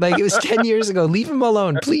 2011. Like it was 10 years ago. Leave him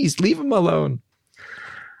alone. Please leave him alone.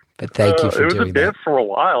 But thank you for doing that. It was a bit for a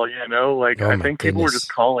while, you know, like I think people were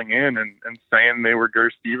just calling in and saying they were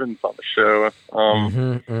Gur Stevens on the show.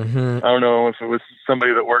 I don't know if it was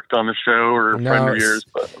somebody that worked on the show or a friend of yours,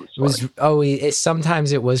 but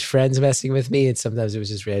sometimes it was friends messing with me, and sometimes it was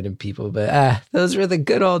just random people. But those were the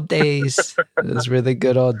good old days. Those were the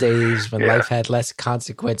good old days when life had less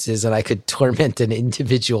consequences and I could torment an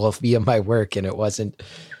individual via my work, and it wasn't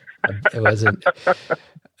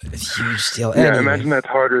a huge deal. Yeah, anyway. Imagine that's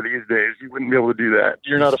harder these days. You wouldn't be able to do that.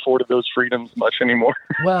 You're not afforded those freedoms much anymore.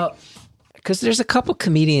 Well, because there's a couple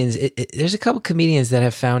comedians. There's a couple comedians that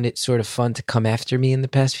have found it sort of fun to come after me in the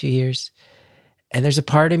past few years, and there's a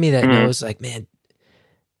part of me that knows, like, man,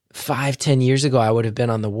 5-10 years ago I would have been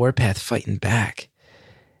on the warpath fighting back,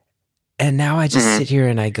 and now I just sit here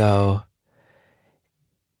and I go,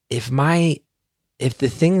 if the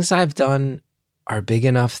things I've done are big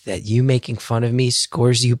enough that you making fun of me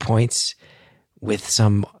scores you points with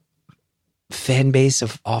some fan base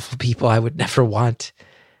of awful people I would never want,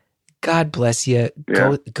 God bless you.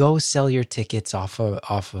 Go sell your tickets off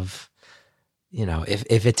of, you know,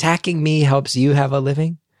 if attacking me helps you have a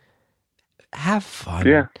living, have fun.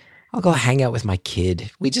 Yeah. I'll go hang out with my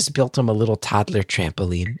kid. We just built him a little toddler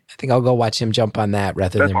trampoline. I think I'll go watch him jump on that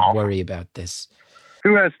rather than worry about this.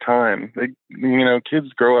 Who has time? Kids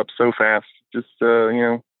grow up so fast. Just,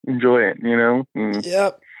 enjoy it,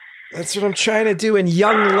 Yep. That's what I'm trying to do. And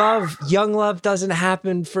young love doesn't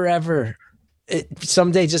happen forever. It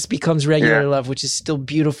someday just becomes regular love, which is still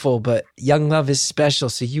beautiful, but young love is special.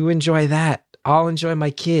 So you enjoy that. I'll enjoy my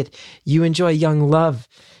kid. You enjoy young love.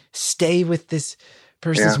 Stay with this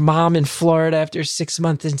person's mom in Florida after 6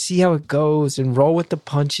 months and see how it goes, and roll with the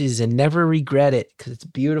punches and never regret it, because it's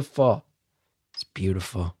beautiful. It's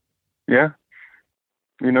beautiful. Yeah.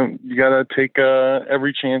 You got to take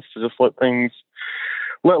every chance to just let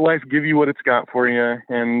life give you what it's got for you.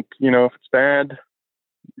 And, if it's bad,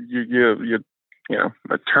 you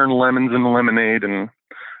turn lemons into lemonade. And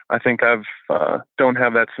I think don't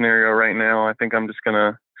have that scenario right now. I think I'm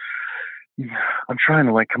trying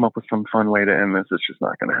to come up with some fun way to end this. It's just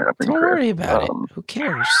not going to happen. Don't worry about it. Who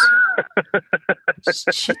cares? Just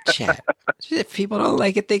chit chat. If people don't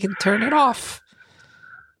like it, they can turn it off.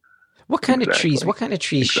 What kind of trees? What kind of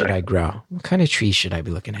trees should I grow? What kind of trees should I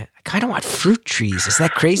be looking at? I kind of want fruit trees. Is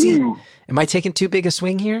that crazy? Ooh. Am I taking too big a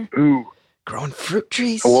swing here? Ooh. Growing fruit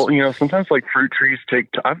trees? Well, sometimes fruit trees take.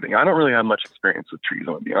 I don't really have much experience with trees.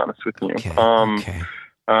 I'm gonna be honest with you. Okay.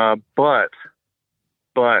 But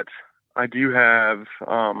I do have.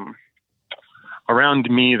 Around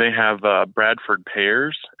me, they have Bradford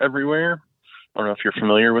pears everywhere. I don't know if you're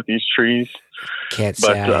familiar with these trees. Can't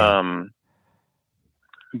say.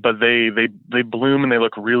 But they bloom and they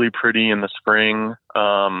look really pretty in the spring.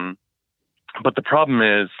 But the problem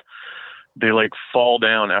is they fall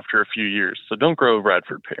down after a few years. So don't grow a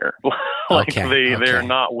Bradford pear. They're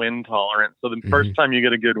not wind tolerant. So the first time you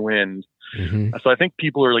get a good wind. So I think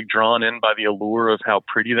people are drawn in by the allure of how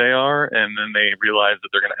pretty they are. And then they realize that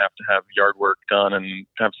they're going to have yard work done and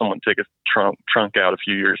have someone take a trunk out a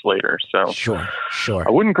few years later. So sure. I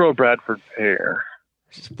wouldn't grow a Bradford pear.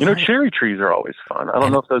 Cherry trees are always fun. I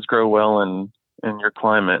don't know if those grow well in your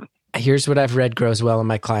climate. Here's what I've read grows well in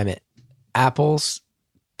my climate: apples,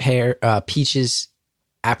 peaches,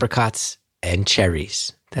 apricots, and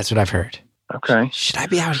cherries. That's what I've heard. Okay. Should I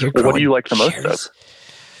be out here Well, growing what do you like the most cherries? of?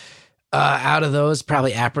 Out of those,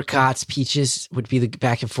 probably apricots, peaches would be the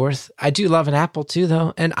back and forth. I do love an apple too,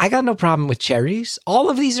 though. And I got no problem with cherries. All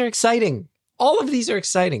of these are exciting.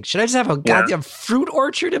 Should I just have a goddamn fruit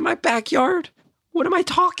orchard in my backyard? What am I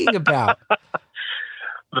talking about?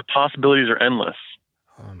 The possibilities are endless.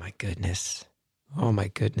 Oh my goodness.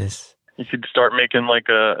 You could start making like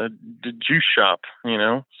a juice shop,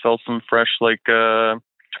 sell some fresh like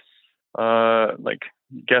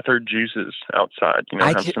Gethard juices outside,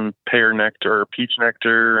 have some pear nectar or peach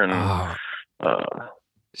nectar and apple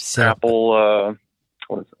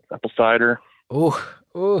apple cider.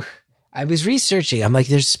 Oh, I was researching. I'm like,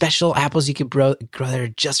 there's special apples you could grow that are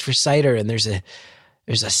just for cider, and there's a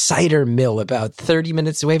cider mill about 30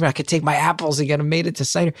 minutes away where I could take my apples and get them made into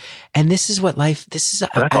cider. And this is what life, That's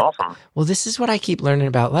awesome. Well, this is what I keep learning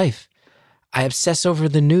about life. I obsess over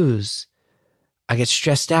the news. I get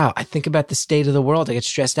stressed out. I think about the state of the world. I get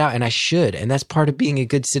stressed out, and I should. And that's part of being a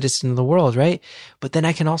good citizen of the world, right? But then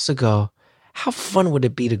I can also go, how fun would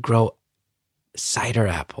it be to grow cider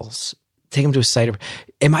apples? Take them to a cider.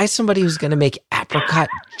 Am I somebody who's going to make apricot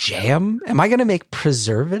jam? Am I going to make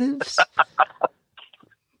preservatives?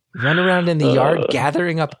 Run around in the yard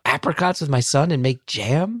gathering up apricots with my son and make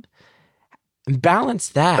jam? And balance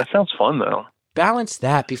that. That sounds fun, though. Balance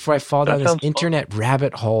that before I fall down this internet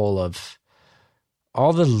rabbit hole of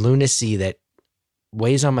all the lunacy that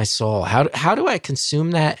weighs on my soul. How do I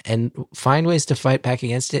consume that and find ways to fight back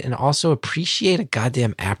against it and also appreciate a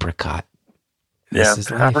goddamn apricot?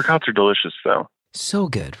 Apricots are delicious, though. So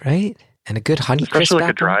good, right? And a good Honey Crisp especially like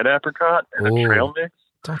apple. A dried apricot and a trail mix.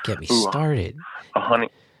 Don't get me started. A honey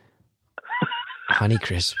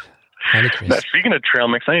Crisp. Now, speaking of trail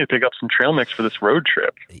mix, I need to pick up some trail mix for this road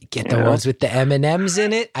trip. Get the ones with the M&Ms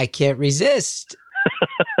in it. I can't resist.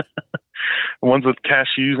 The ones with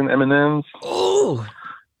cashews and M&Ms. Oh,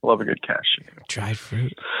 love a good cashew. Dried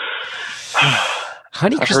fruit.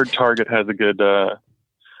 Honey I've Crisp. heard Target has a good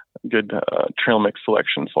trail mix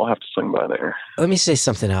selection, so I'll have to swing by there. Let me say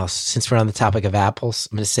something else. Since we're on the topic of apples,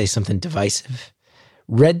 I'm going to say something divisive.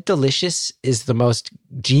 Red Delicious is the most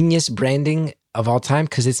genius branding of all time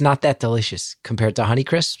because it's not that delicious compared to Honey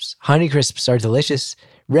Crisps. Honey Crisps are delicious.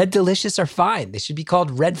 Red Delicious are fine. They should be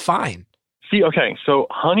called Red Fine. See, okay, so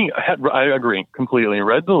I agree completely.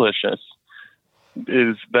 Red Delicious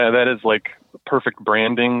is that is like perfect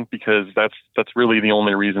branding because that's really the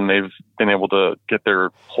only reason they've been able to get their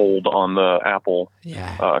hold on the apple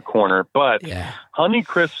corner. But Honey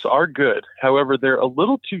Crisps are good. However, they're a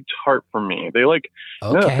little too tart for me. They like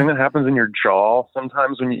you know the thing that happens in your jaw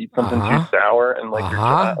sometimes when you eat something too sour and like your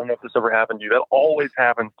jaw. I don't know if this ever happened to you. That always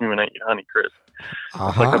happens to me when I eat Honey Crisp.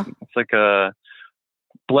 It's like a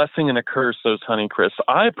blessing and a curse, those Honey Crisps.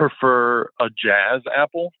 I prefer a Jazz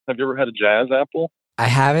apple. Have you ever had a Jazz apple? I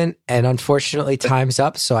haven't, and unfortunately time's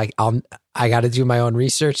up, so I got to do my own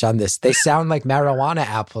research on this. They sound like marijuana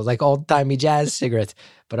apples, like old-timey Jazz cigarettes,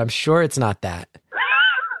 but I'm sure it's not that.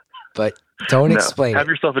 But don't explain Have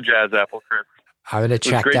yourself a Jazz apple, Chris. I'm going to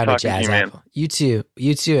track down a Jazz apple. You too.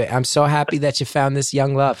 I'm so happy that you found this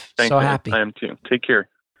young love. Thanks, man. Happy. I am too. Take care.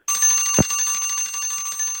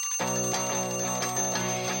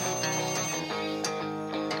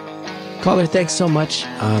 Caller, thanks so much.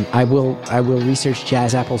 I will research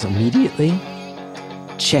Jazz apples immediately.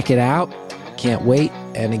 Check it out. Can't wait.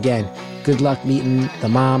 And again, good luck meeting the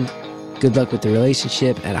mom. Good luck with the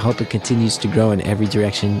relationship, and I hope it continues to grow in every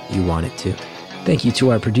direction you want it to. Thank you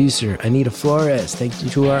to our producer, Anita Flores. Thank you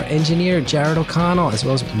to our engineer, Jared O'Connell, as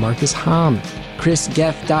well as Marcus Hom.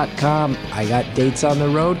 ChrisGeff.com. I got dates on the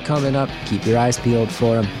road coming up. Keep your eyes peeled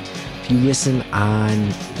for them. If you listen on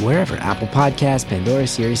wherever, Apple Podcasts, Pandora,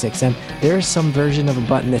 SiriusXM, there is some version of a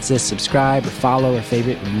button that says subscribe or follow or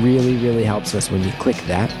favorite. It really, really helps us when you click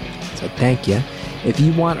that. So thank you. If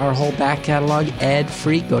you want our whole back catalog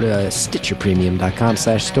ad-free, go to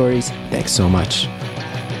StitcherPremium.com/stories. Thanks so much.